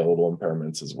musculoskeletal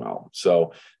impairments as well.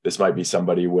 So this might be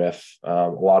somebody with a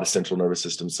lot of central nervous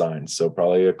system signs. So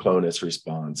probably a clonus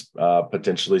response,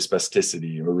 potentially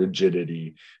spasticity or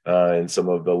rigidity in some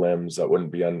of the limbs. That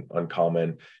wouldn't be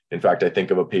uncommon. In fact, I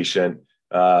think of a patient,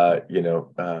 they had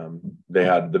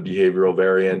the behavioral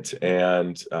variant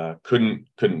and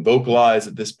couldn't vocalize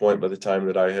at this point by the time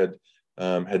that I had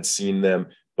seen them,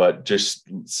 but just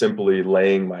simply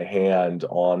laying my hand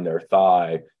on their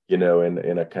thigh, in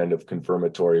a kind of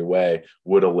confirmatory way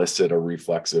would elicit a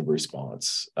reflexive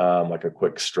response, like a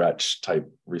quick stretch type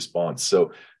response.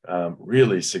 So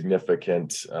really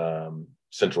significant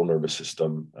central nervous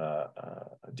system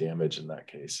damage in that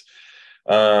case.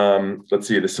 Let's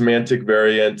see, the semantic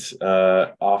variant,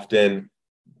 often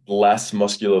less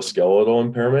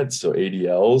musculoskeletal impairments. So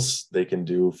ADLs, they can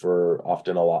do for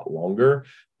often a lot longer,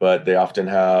 but they often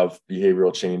have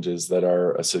behavioral changes that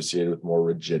are associated with more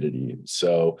rigidity.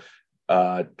 So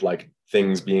like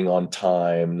things being on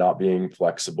time, not being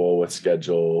flexible with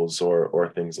schedules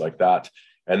or things like that.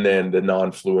 And then the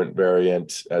non-fluent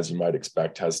variant, as you might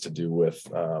expect, has to do with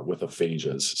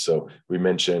aphasias. So we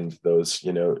mentioned those,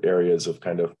 areas of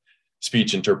kind of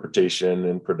speech interpretation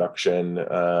and production.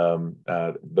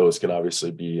 Those can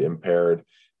obviously be impaired.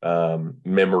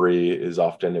 Memory is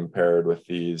often impaired with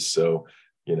these. So,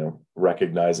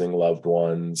 recognizing loved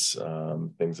ones,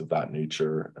 things of that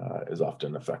nature is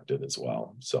often affected as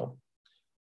well. So,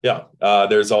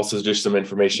 there's also just some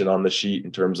information on the sheet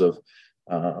in terms of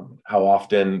how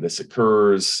often this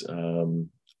occurs.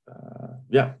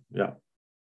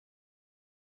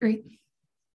 Great.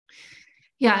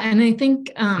 Yeah, and I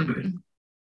think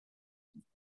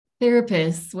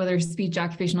therapists, whether speech,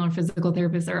 occupational, or physical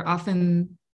therapists, are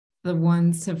often the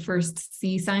ones to first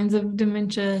see signs of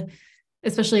dementia,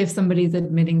 especially if somebody's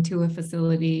admitting to a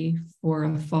facility for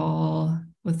a fall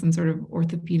with some sort of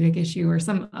orthopedic issue or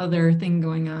some other thing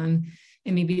going on,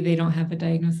 and maybe they don't have a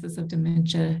diagnosis of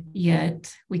dementia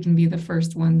yet. We can be the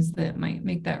first ones that might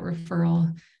make that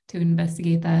referral to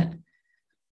investigate that.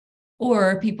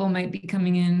 Or people might be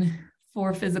coming in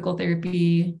for physical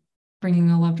therapy, bringing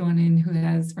a loved one in who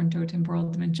has frontotemporal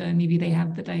dementia. Maybe they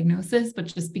have the diagnosis, but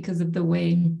just because of the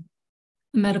way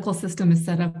the medical system is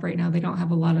set up right now, they don't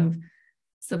have a lot of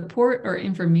support or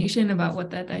information about what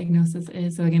that diagnosis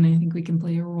is. So again, I think we can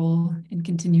play a role in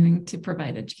continuing to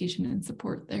provide education and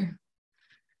support there.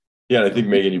 Yeah, and I think,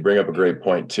 Megan, you bring up a great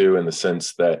point too, in the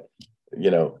sense that,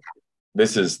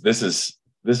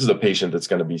 this is a patient that's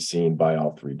going to be seen by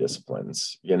all three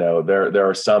disciplines. There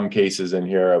are some cases in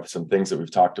here of some things that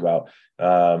we've talked about,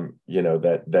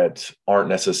 that aren't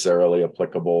necessarily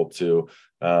applicable to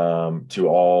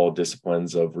all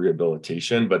disciplines of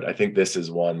rehabilitation. But I think this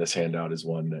handout is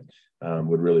one that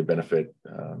would really benefit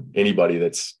anybody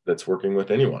that's working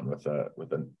with anyone with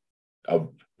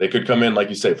they could come in, like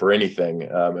you say, for anything,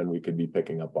 and we could be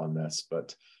picking up on this.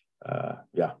 But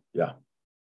yeah.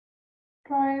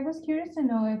 Troy, I was curious to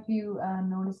know if you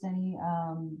noticed any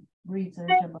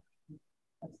research about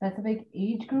specific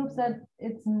age groups that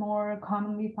it's more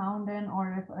commonly found in,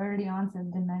 or if early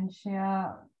onset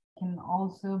dementia can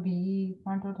also be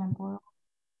frontotemporal?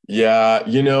 Yeah,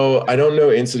 I don't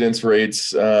know incidence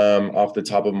rates off the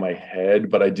top of my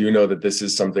head, but I do know that this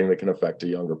is something that can affect a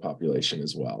younger population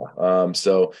as well.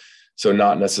 So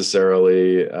not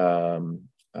necessarily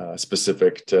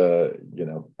specific to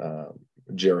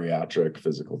geriatric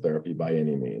physical therapy by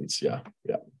any means. Yeah.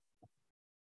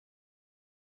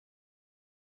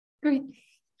 Great.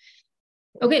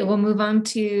 Okay, we'll move on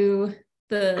to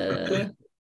the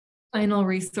final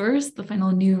resource, the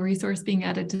final new resource being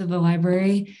added to the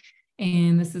library.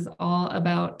 And this is all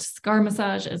about scar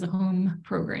massage as a home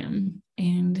program.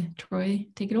 And Troy,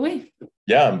 take it away.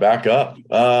 Yeah, I'm back up.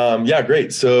 Yeah,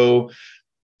 great. So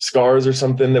scars are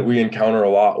something that we encounter a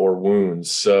lot, or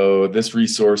wounds. So this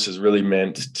resource is really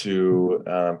meant to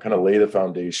kind of lay the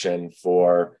foundation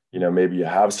for, maybe you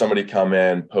have somebody come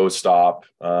in post-op.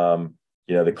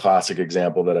 The classic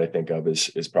example that I think of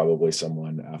is probably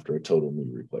someone after a total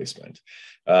knee replacement.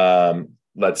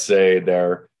 Let's say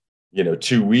they're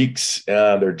 2 weeks,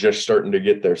 they're just starting to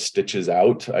get their stitches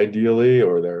out ideally,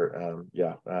 or they're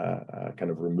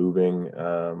kind of removing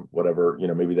whatever,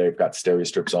 maybe they've got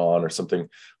steri-strips on or something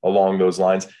along those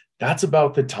lines. That's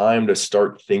about the time to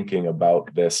start thinking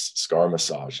about this scar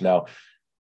massage. Now,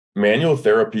 manual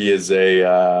therapy is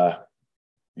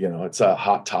it's a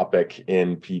hot topic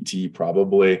in PT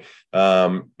probably.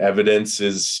 Evidence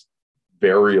is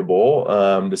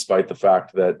variable, despite the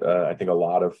fact that I think a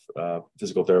lot of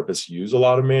physical therapists use a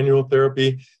lot of manual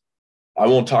therapy. I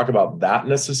won't talk about that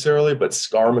necessarily, but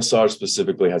scar massage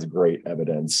specifically has great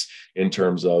evidence in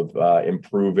terms of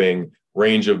improving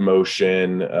range of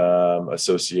motion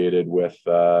associated with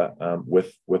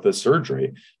a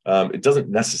surgery. It doesn't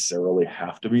necessarily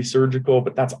have to be surgical,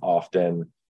 but that's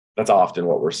often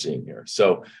what we're seeing here.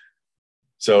 So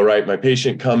right, my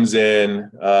patient comes in.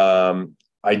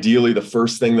 Ideally, the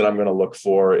first thing that I'm going to look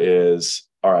for is,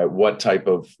 all right, what type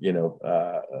of,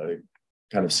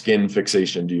 kind of skin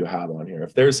fixation do you have on here?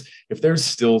 If there's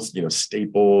still,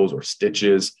 staples or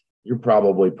stitches, you're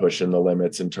probably pushing the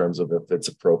limits in terms of if it's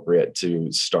appropriate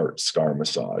to start scar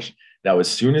massage. Now, as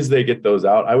soon as they get those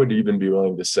out, I would even be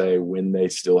willing to say when they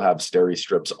still have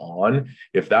steri-strips on,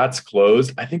 if that's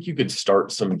closed, I think you could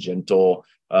start some gentle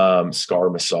scar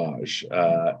massage.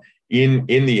 In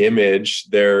the image,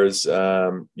 there's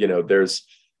there's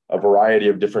a variety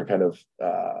of different kind of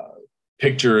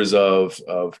pictures of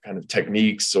kind of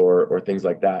techniques or things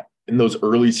like that. In those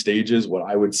early stages, what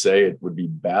I would say it would be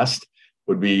best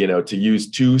would be to use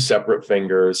 2 separate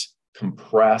fingers,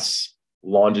 compress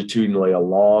longitudinally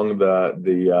along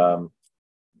the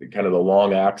kind of the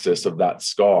long axis of that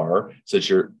scar, so that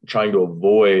you're trying to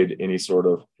avoid any sort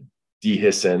of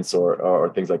dehiscence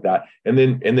or things like that, and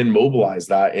then mobilize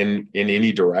that in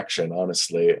any direction.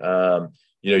 Honestly,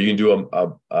 you can do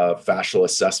a fascial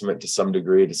assessment to some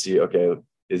degree to see, okay,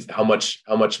 is how much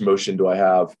motion do I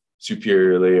have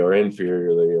superiorly or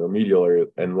inferiorly or medial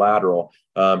and lateral,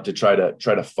 to try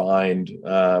to find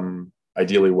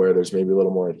ideally where there's maybe a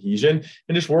little more adhesion,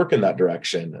 and just work in that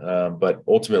direction. But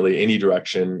ultimately, any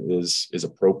direction is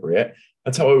appropriate.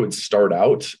 That's how I would start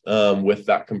out with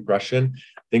that compression.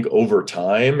 I think over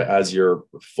time, as you're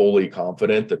fully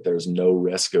confident that there's no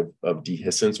risk of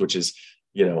dehiscence, which is,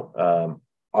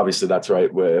 obviously that's right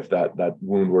if that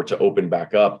wound were to open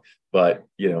back up, but,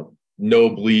 no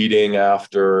bleeding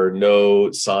after,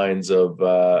 no signs of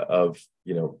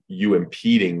you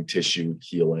impeding tissue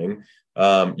healing.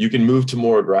 You can move to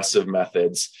more aggressive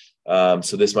methods.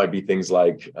 So this might be things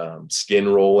like skin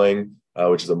rolling,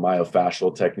 which is a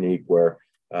myofascial technique where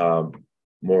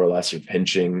more or less you're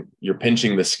pinching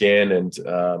the skin and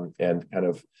kind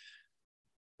of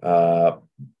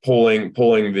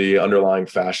pulling the underlying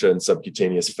fascia and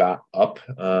subcutaneous fat up.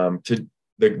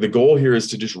 The goal here is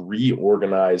to just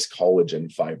reorganize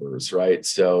collagen fibers, right?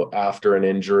 So after an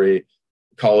injury,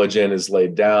 collagen is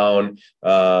laid down,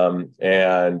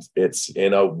 and it's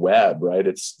in a web, right?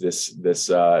 It's this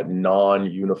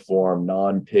non-uniform,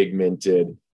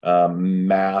 non-pigmented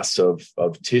mass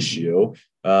of tissue.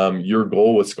 Your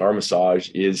goal with scar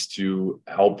massage is to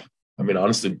help,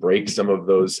 honestly, break some of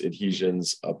those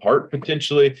adhesions apart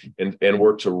potentially, and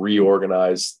work to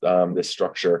reorganize this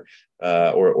structure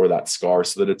or that scar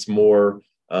so that it's more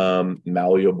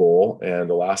malleable and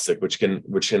elastic, which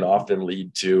can often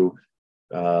lead to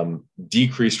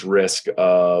decreased risk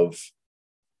of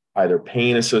either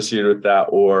pain associated with that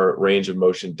or range of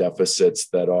motion deficits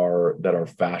that are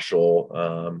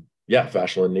fascial,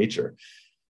 fascial in nature.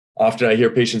 Often I hear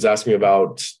patients ask me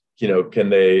about, can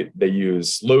they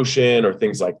use lotion or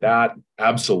things like that?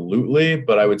 Absolutely.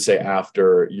 But I would say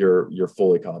after you're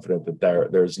fully confident that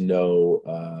there's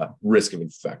no risk of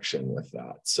infection with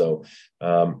that. So,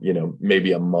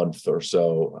 maybe a month or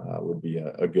so would be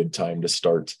a good time to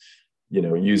start,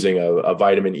 using a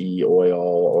vitamin E oil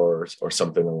or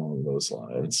something along those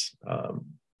lines.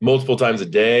 Multiple times a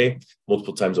day,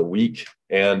 multiple times a week.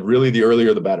 And really the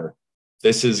earlier the better.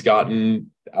 This has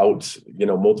gotten out,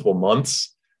 multiple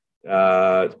months.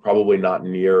 Probably not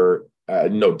near,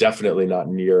 definitely not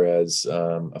near as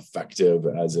effective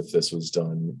as if this was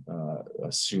done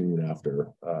soon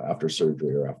after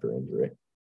surgery or after injury.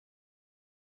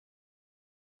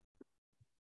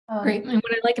 Great. And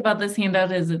what I like about this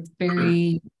handout is it's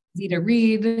very easy to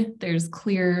read. There's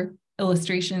clear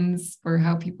illustrations for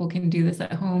how people can do this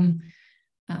at home.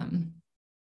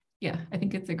 I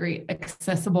think it's a great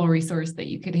accessible resource that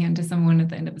you could hand to someone at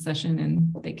the end of a session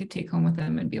and they could take home with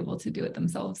them and be able to do it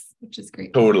themselves, which is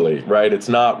great. Totally, right? It's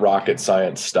not rocket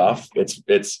science stuff.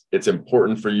 It's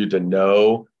important for you to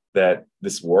know that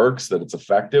this works, that it's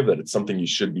effective, that it's something you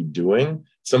should be doing,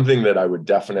 something that I would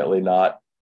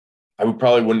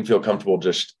probably wouldn't feel comfortable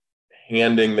just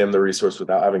handing them the resource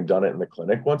without having done it in the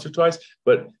clinic once or twice.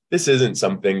 But this isn't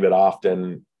something that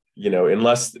often,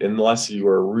 unless you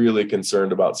are really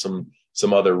concerned about some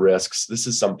other risks, this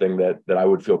is something that I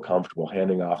would feel comfortable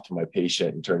handing off to my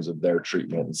patient in terms of their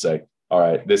treatment and say, all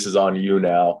right, this is on you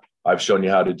now. I've shown you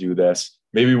how to do this.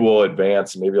 Maybe we'll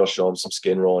advance. Maybe I'll show them some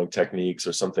skin rolling techniques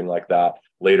or something like that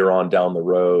later on down the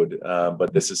road.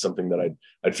 But this is something that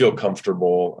I'd feel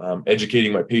comfortable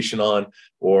educating my patient on,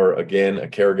 or again, a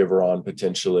caregiver on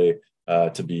potentially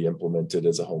to be implemented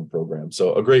as a home program.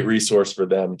 So a great resource for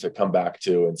them to come back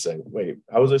to and say, wait,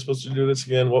 how was I supposed to do this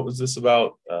again? What was this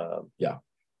about?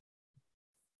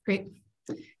 Great.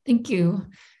 Thank you.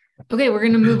 Okay, we're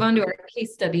going to move on to our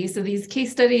case study. So these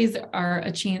case studies are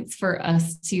a chance for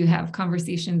us to have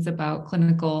conversations about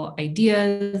clinical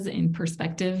ideas and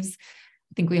perspectives.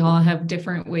 I think we all have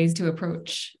different ways to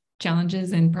approach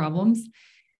challenges and problems.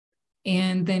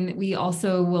 And then we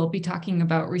also will be talking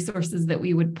about resources that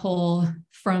we would pull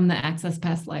from the Access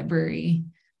Pass library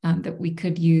that we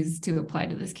could use to apply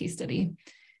to this case study.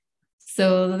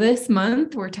 So this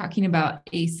month, we're talking about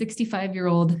a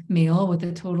 65-year-old male with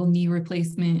a total knee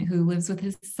replacement who lives with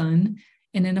his son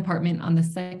in an apartment on the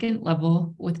second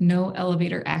level with no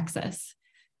elevator access.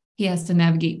 He has to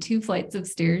navigate 2 flights of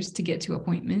stairs to get to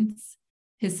appointments.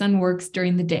 His son works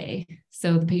during the day,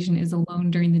 so the patient is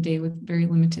alone during the day with very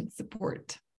limited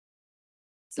support.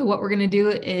 So what we're going to do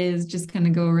is just kind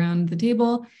of go around the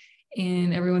table,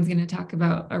 and everyone's going to talk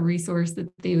about a resource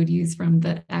that they would use from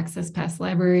the Access Pass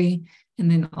library, and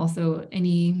then also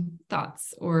any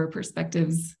thoughts or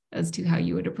perspectives as to how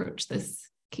you would approach this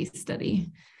case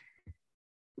study.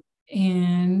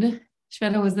 And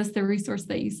Shweta, was this the resource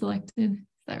that you selected? Is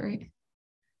that right?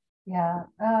 Yeah,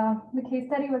 the case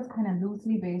study was kind of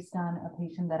loosely based on a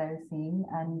patient that I was seeing,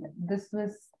 and this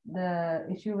was the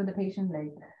issue with the patient,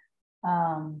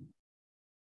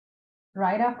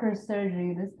 right after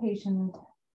surgery, this patient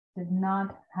did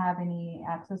not have any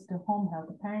access to home health.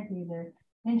 Apparently their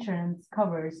insurance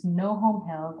covers no home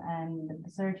health, and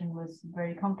the surgeon was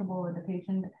very comfortable with the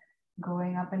patient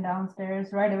going up and down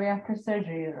stairs right away after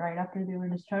surgery, right after they were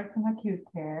discharged from acute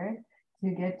care,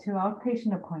 to get to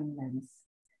outpatient appointments.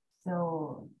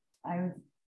 So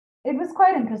it was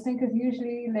quite interesting because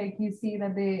usually you see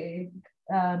that they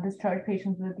discharge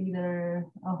patients with either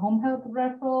a home health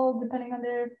referral, depending on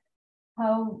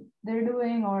how they're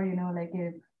doing, or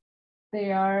if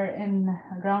they are in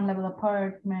a ground level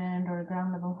apartment or a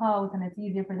ground level house and it's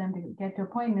easier for them to get to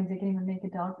appointments, they can even make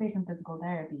it to outpatient physical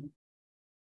therapy.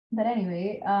 But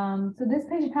anyway, so this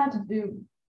patient had to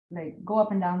go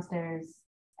up and down stairs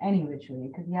any which way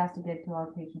because he has to get to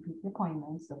outpatient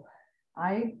appointments. So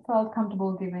I felt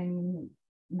comfortable giving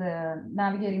the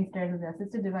navigating stairs with the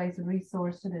assisted device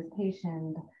resource to this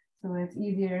patient, so it's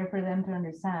easier for them to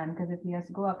understand, because if he has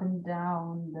to go up and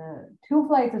down the 2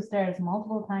 flights of stairs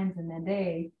multiple times in a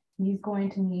day, he's going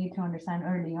to need to understand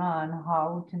early on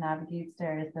how to navigate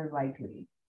stairs the right way.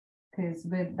 Because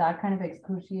with that kind of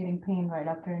excruciating pain right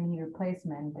after a knee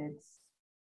replacement, it's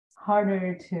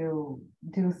harder to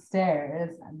do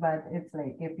stairs. But it's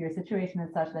if your situation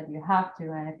is such that you have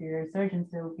to, and if your surgeon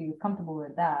still feels comfortable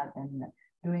with that, then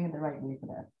doing it the right way for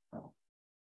that. So.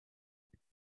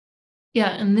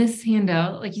 Yeah, and this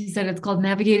handout, like you said, it's called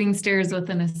Navigating Stairs with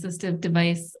an Assistive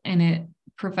Device, and it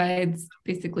provides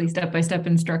basically step-by-step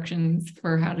instructions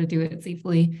for how to do it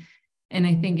safely. And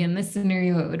I think in this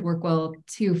scenario, it would work well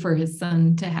too for his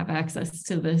son to have access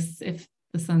to this if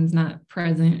the son's not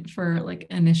present for like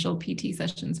initial PT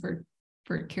sessions for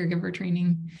caregiver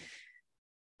training.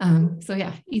 So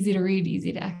yeah, easy to read,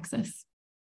 easy to access.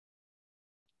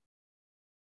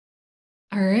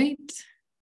 All right.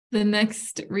 The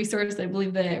next resource I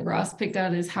believe that Ross picked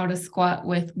out is How to Squat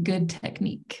with Good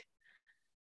Technique.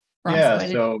 Ross,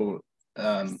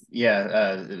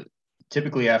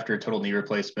 typically after a total knee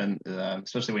replacement,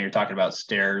 especially when you're talking about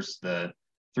stairs, the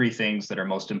three things that are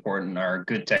most important are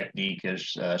good technique, as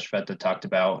Shweta talked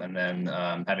about, and then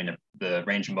having the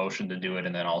range of motion to do it,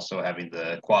 and then also having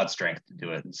the quad strength to do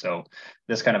it. And so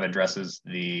this kind of addresses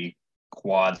the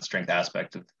quad strength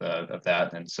aspect of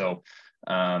that. And so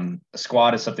a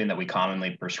squat is something that we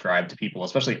commonly prescribe to people,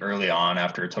 especially early on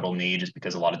after a total knee, just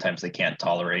because a lot of times they can't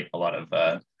tolerate a lot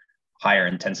of higher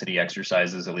intensity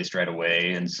exercises, at least right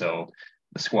away. And so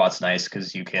the squat's nice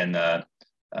because you can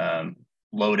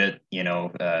load it,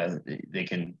 they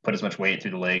can put as much weight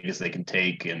through the leg as they can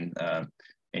take, and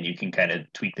you can kind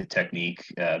of tweak the technique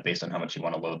based on how much you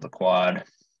want to load the quad.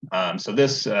 So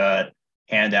this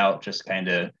handout just kind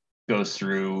of goes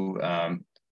through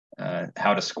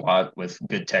how to squat with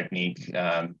good technique,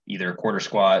 either a quarter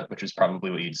squat, which is probably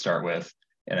what you'd start with,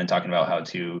 and then talking about how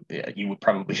to, you would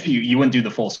probably, you wouldn't do the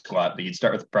full squat, but you'd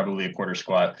start with probably a quarter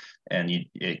squat, and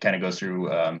it kind of goes through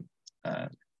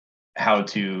how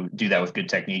to do that with good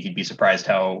technique. You'd be surprised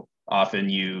how often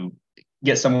you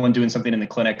get someone doing something in the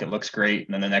clinic, it looks great,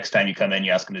 and then the next time you come in,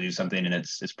 you ask them to do something, and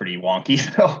it's pretty wonky.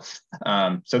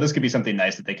 So this could be something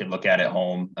nice that they could look at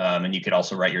home, and you could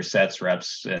also write your sets,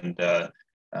 reps, and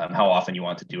how often you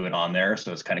want to do it on there.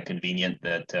 So it's kind of convenient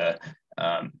that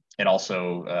it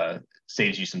also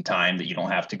saves you some time, that you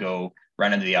don't have to go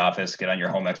run into the office, get on your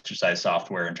home exercise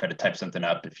software and try to type something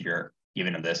up. If you're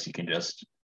giving them this, you can just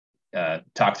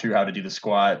talk through how to do the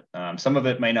squat. Some of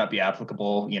it might not be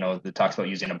applicable, that talks about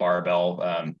using a barbell,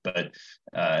 but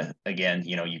again,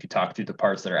 you could talk through the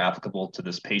parts that are applicable to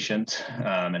this patient,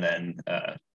 and then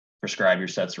prescribe your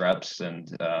sets, reps, and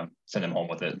send them home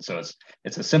with it. And so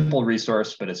it's a simple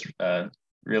resource, but it's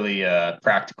really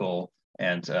practical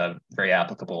and very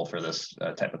applicable for this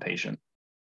type of patient.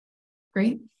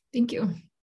 Great, thank you.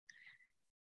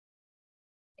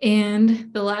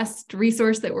 And the last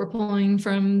resource that we're pulling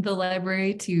from the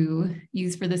library to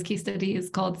use for this case study is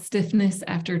called Stiffness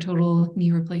After Total Knee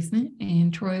Replacement.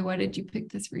 And Troy, why did you pick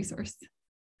this resource?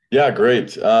 Yeah,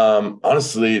 great.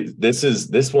 Honestly,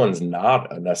 this one's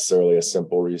not necessarily a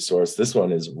simple resource. This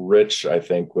one is rich, I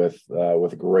think, with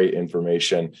great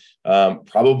information.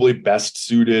 Probably best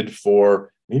suited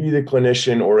for maybe the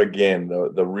clinician, or again,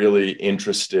 the really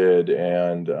interested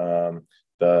and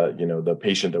the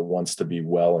patient that wants to be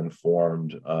well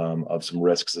informed of some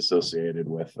risks associated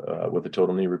with a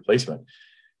total knee replacement.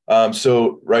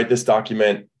 This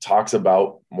document talks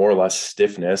about more or less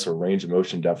stiffness or range of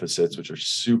motion deficits, which are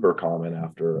super common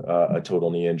after a total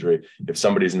knee injury. If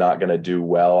somebody's not going to do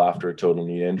well after a total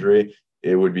knee injury,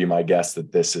 it would be my guess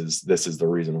that this is the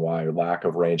reason why. Lack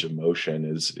of range of motion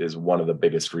is one of the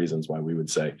biggest reasons why we would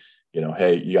say,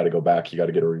 hey, you got to go back, you got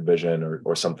to get a revision,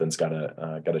 or something's got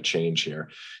to change here.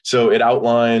 So it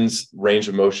outlines range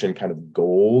of motion kind of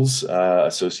goals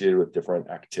associated with different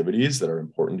activities that are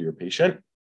important to your patient.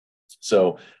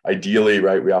 So ideally,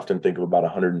 right, we often think of about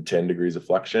 110 degrees of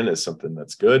flexion as something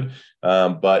that's good.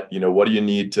 But, what do you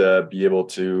need to be able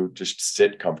to just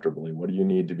sit comfortably? What do you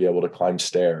need to be able to climb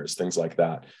stairs, things like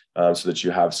that, so that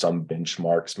you have some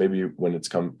benchmarks, maybe when it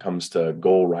comes to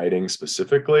goal writing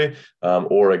specifically,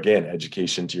 or again,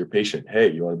 education to your patient. Hey,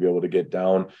 you want to be able to get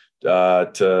down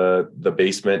to the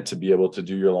basement to be able to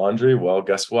do your laundry? Well,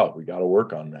 guess what? We got to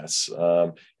work on this,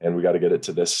 and we got to get it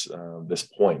to this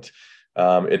point.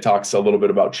 It talks a little bit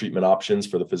about treatment options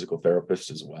for the physical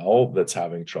therapist as well that's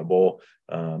having trouble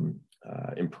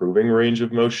improving range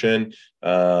of motion.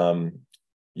 And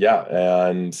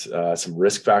some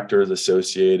risk factors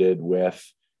associated with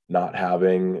not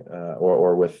having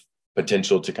or with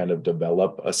potential to kind of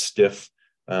develop a stiff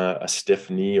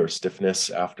knee or stiffness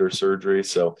after surgery.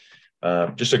 So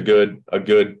just a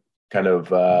good kind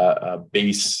of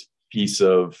base piece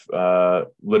of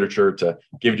literature to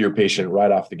give to your patient right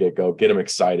off the get-go, get them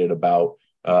excited about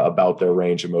their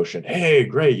range of motion. Hey,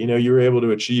 great, you were able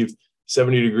to achieve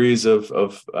 70 degrees of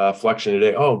flexion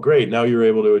today. Oh, great, now you're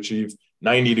able to achieve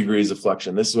 90 degrees of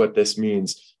flexion. This is what this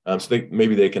means. So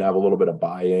maybe they can have a little bit of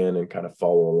buy-in and kind of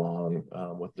follow along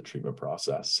with the treatment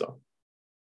process. So.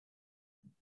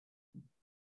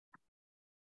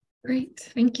 Great,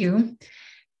 thank you.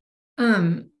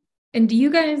 And do you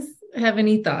guys have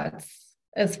any thoughts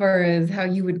as far as how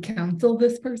you would counsel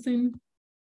this person?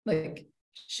 Like,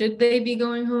 should they be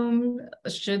going home?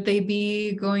 Should they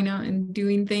be going out and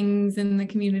doing things in the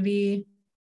community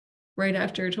right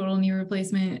after a total knee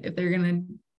replacement? If they're going to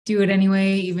do it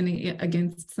anyway, even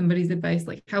against somebody's advice,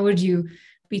 like how would you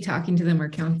be talking to them or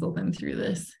counsel them through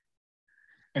this?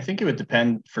 I think it would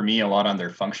depend for me a lot on their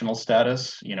functional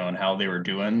status, and how they were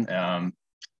doing.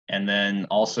 And then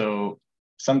also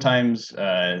sometimes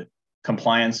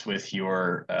compliance with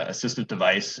your assistive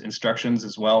device instructions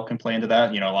as well can play into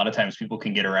that. A lot of times people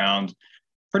can get around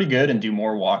pretty good and do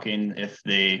more walking if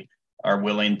they are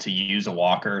willing to use a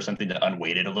walker or something to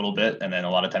unweight it a little bit. And then a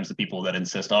lot of times the people that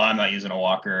insist, I'm not using a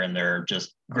walker, and they're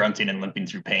just grunting and limping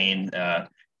through pain,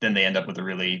 then they end up with a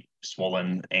really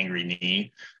swollen, angry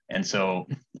knee. And so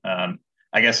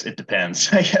I guess it depends,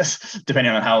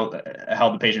 depending on how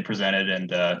the patient presented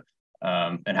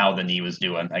and how the knee was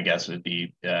doing. I guess it would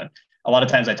be a lot of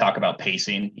times I talk about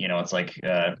pacing. It's like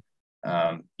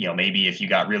maybe if you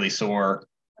got really sore,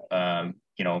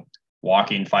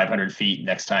 walking 500 feet,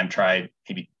 next time try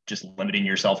maybe just limiting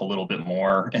yourself a little bit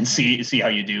more and see how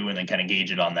you do, and then kind of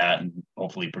gauge it on that and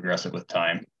hopefully progress it with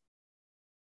time.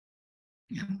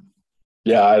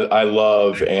 Yeah, I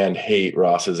love and hate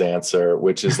Ross's answer,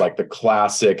 which is like the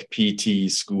classic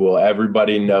PT school.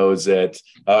 Everybody knows it.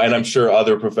 And I'm sure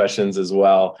other professions as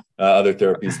well, other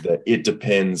therapies, the it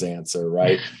depends answer,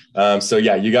 right? So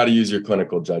yeah, you got to use your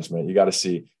clinical judgment. You got to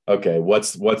see, okay,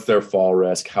 what's their fall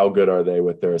risk? How good are they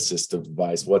with their assistive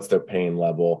device? What's their pain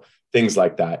level? Things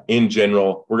like that. In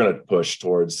general, we're going to push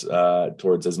towards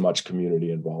as much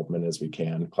community involvement as we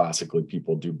can. Classically,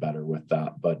 people do better with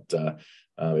that, but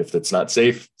if it's not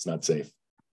safe, it's not safe.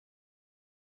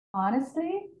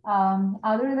 Honestly,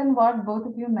 other than what both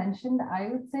of you mentioned, I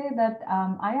would say that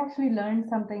I actually learned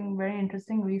something very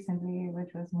interesting recently,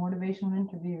 which was motivational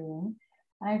interviewing.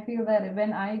 I feel that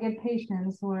when I get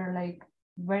patients who are like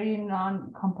very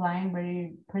non-compliant,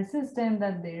 very persistent,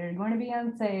 that they're going to be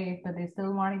unsafe, but they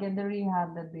still want to get the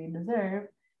rehab that they deserve,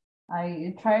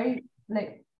 I try,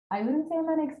 like, I wouldn't say I'm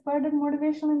an expert at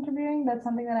motivational interviewing. That's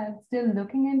something that I'm still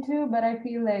looking into, but I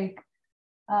feel like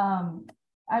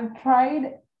I've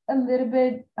tried a little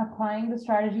bit applying the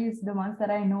strategies, the ones that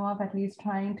I know of, at least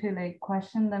trying to like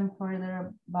question them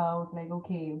further about like,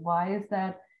 okay, why is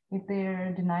that if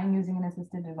they're denying using an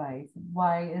assisted device?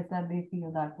 Why is that they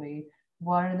feel that way?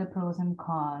 What are the pros and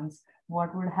cons?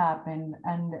 What would happen?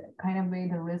 And kind of weigh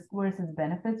the risk versus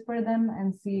benefits for them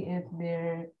and see if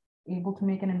they're able to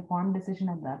make an informed decision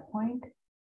at that point.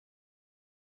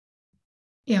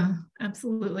 Yeah,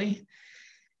 absolutely.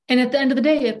 And at the end of the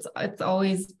day, it's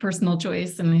always personal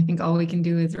choice. And I think all we can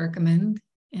do is recommend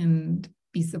and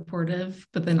be supportive,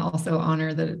 but then also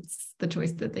honor that it's the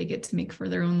choice that they get to make for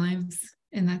their own lives.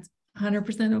 And that's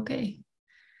 100% okay.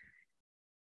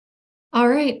 All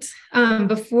right.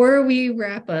 Before we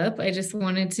wrap up, I just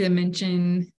wanted to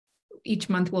mention, each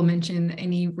month we'll mention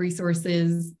any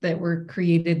resources that were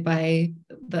created by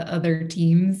the other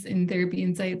teams in Therapy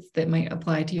Insights that might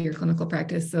apply to your clinical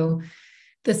practice. So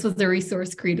this was a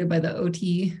resource created by the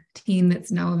OT team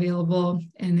that's now available,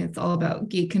 and it's all about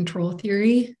gait control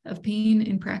theory of pain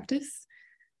in practice.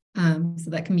 So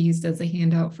that can be used as a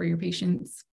handout for your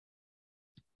patients.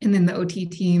 And then the OT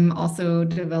team also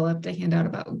developed a handout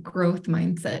about growth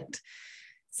mindset.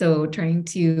 So trying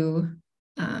to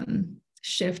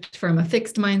shift from a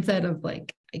fixed mindset of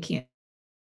like, I can't,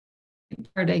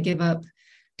 or I give up,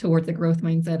 towards a growth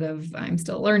mindset of I'm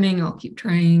still learning, I'll keep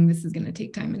trying, this is going to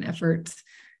take time and effort.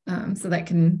 So that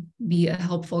can be a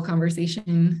helpful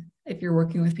conversation if you're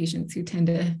working with patients who tend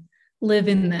to live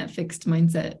in that fixed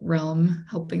mindset realm,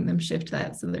 helping them shift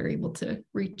that so they're able to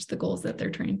reach the goals that they're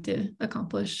trying to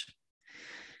accomplish.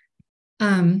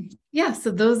 So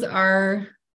those are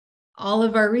all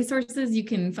of our resources. You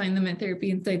can find them at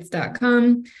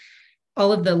therapyinsights.com.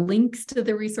 All of the links to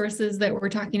the resources that we're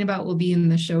talking about will be in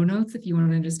the show notes if you want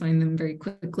to just find them very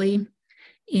quickly.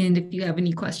 And if you have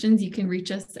any questions, you can reach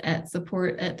us at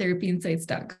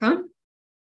support@therapyinsights.com.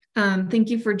 Thank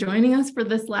you for joining us for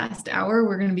this last hour.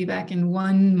 We're going to be back in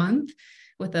 1 month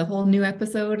with a whole new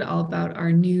episode all about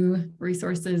our new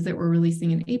resources that we're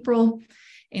releasing in April.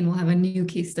 And we'll have a new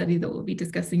case study that we'll be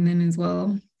discussing then as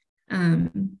well.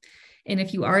 And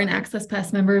if you are an Access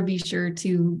Pass member, be sure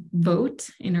to vote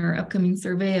in our upcoming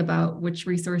survey about which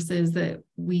resources that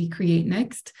we create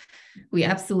next. We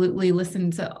absolutely listen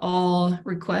to all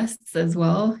requests as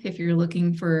well. If you're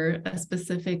looking for a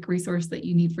specific resource that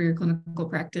you need for your clinical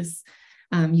practice,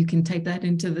 you can type that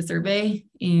into the survey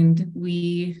and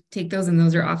we take those, and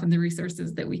those are often the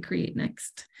resources that we create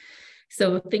next.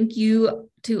 So thank you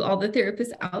to all the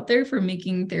therapists out there for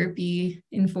making therapy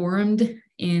informed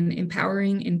and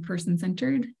empowering and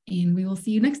person-centered. And we will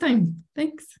see you next time.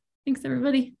 Thanks. Thanks,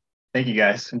 everybody. Thank you,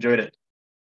 guys. Enjoyed it.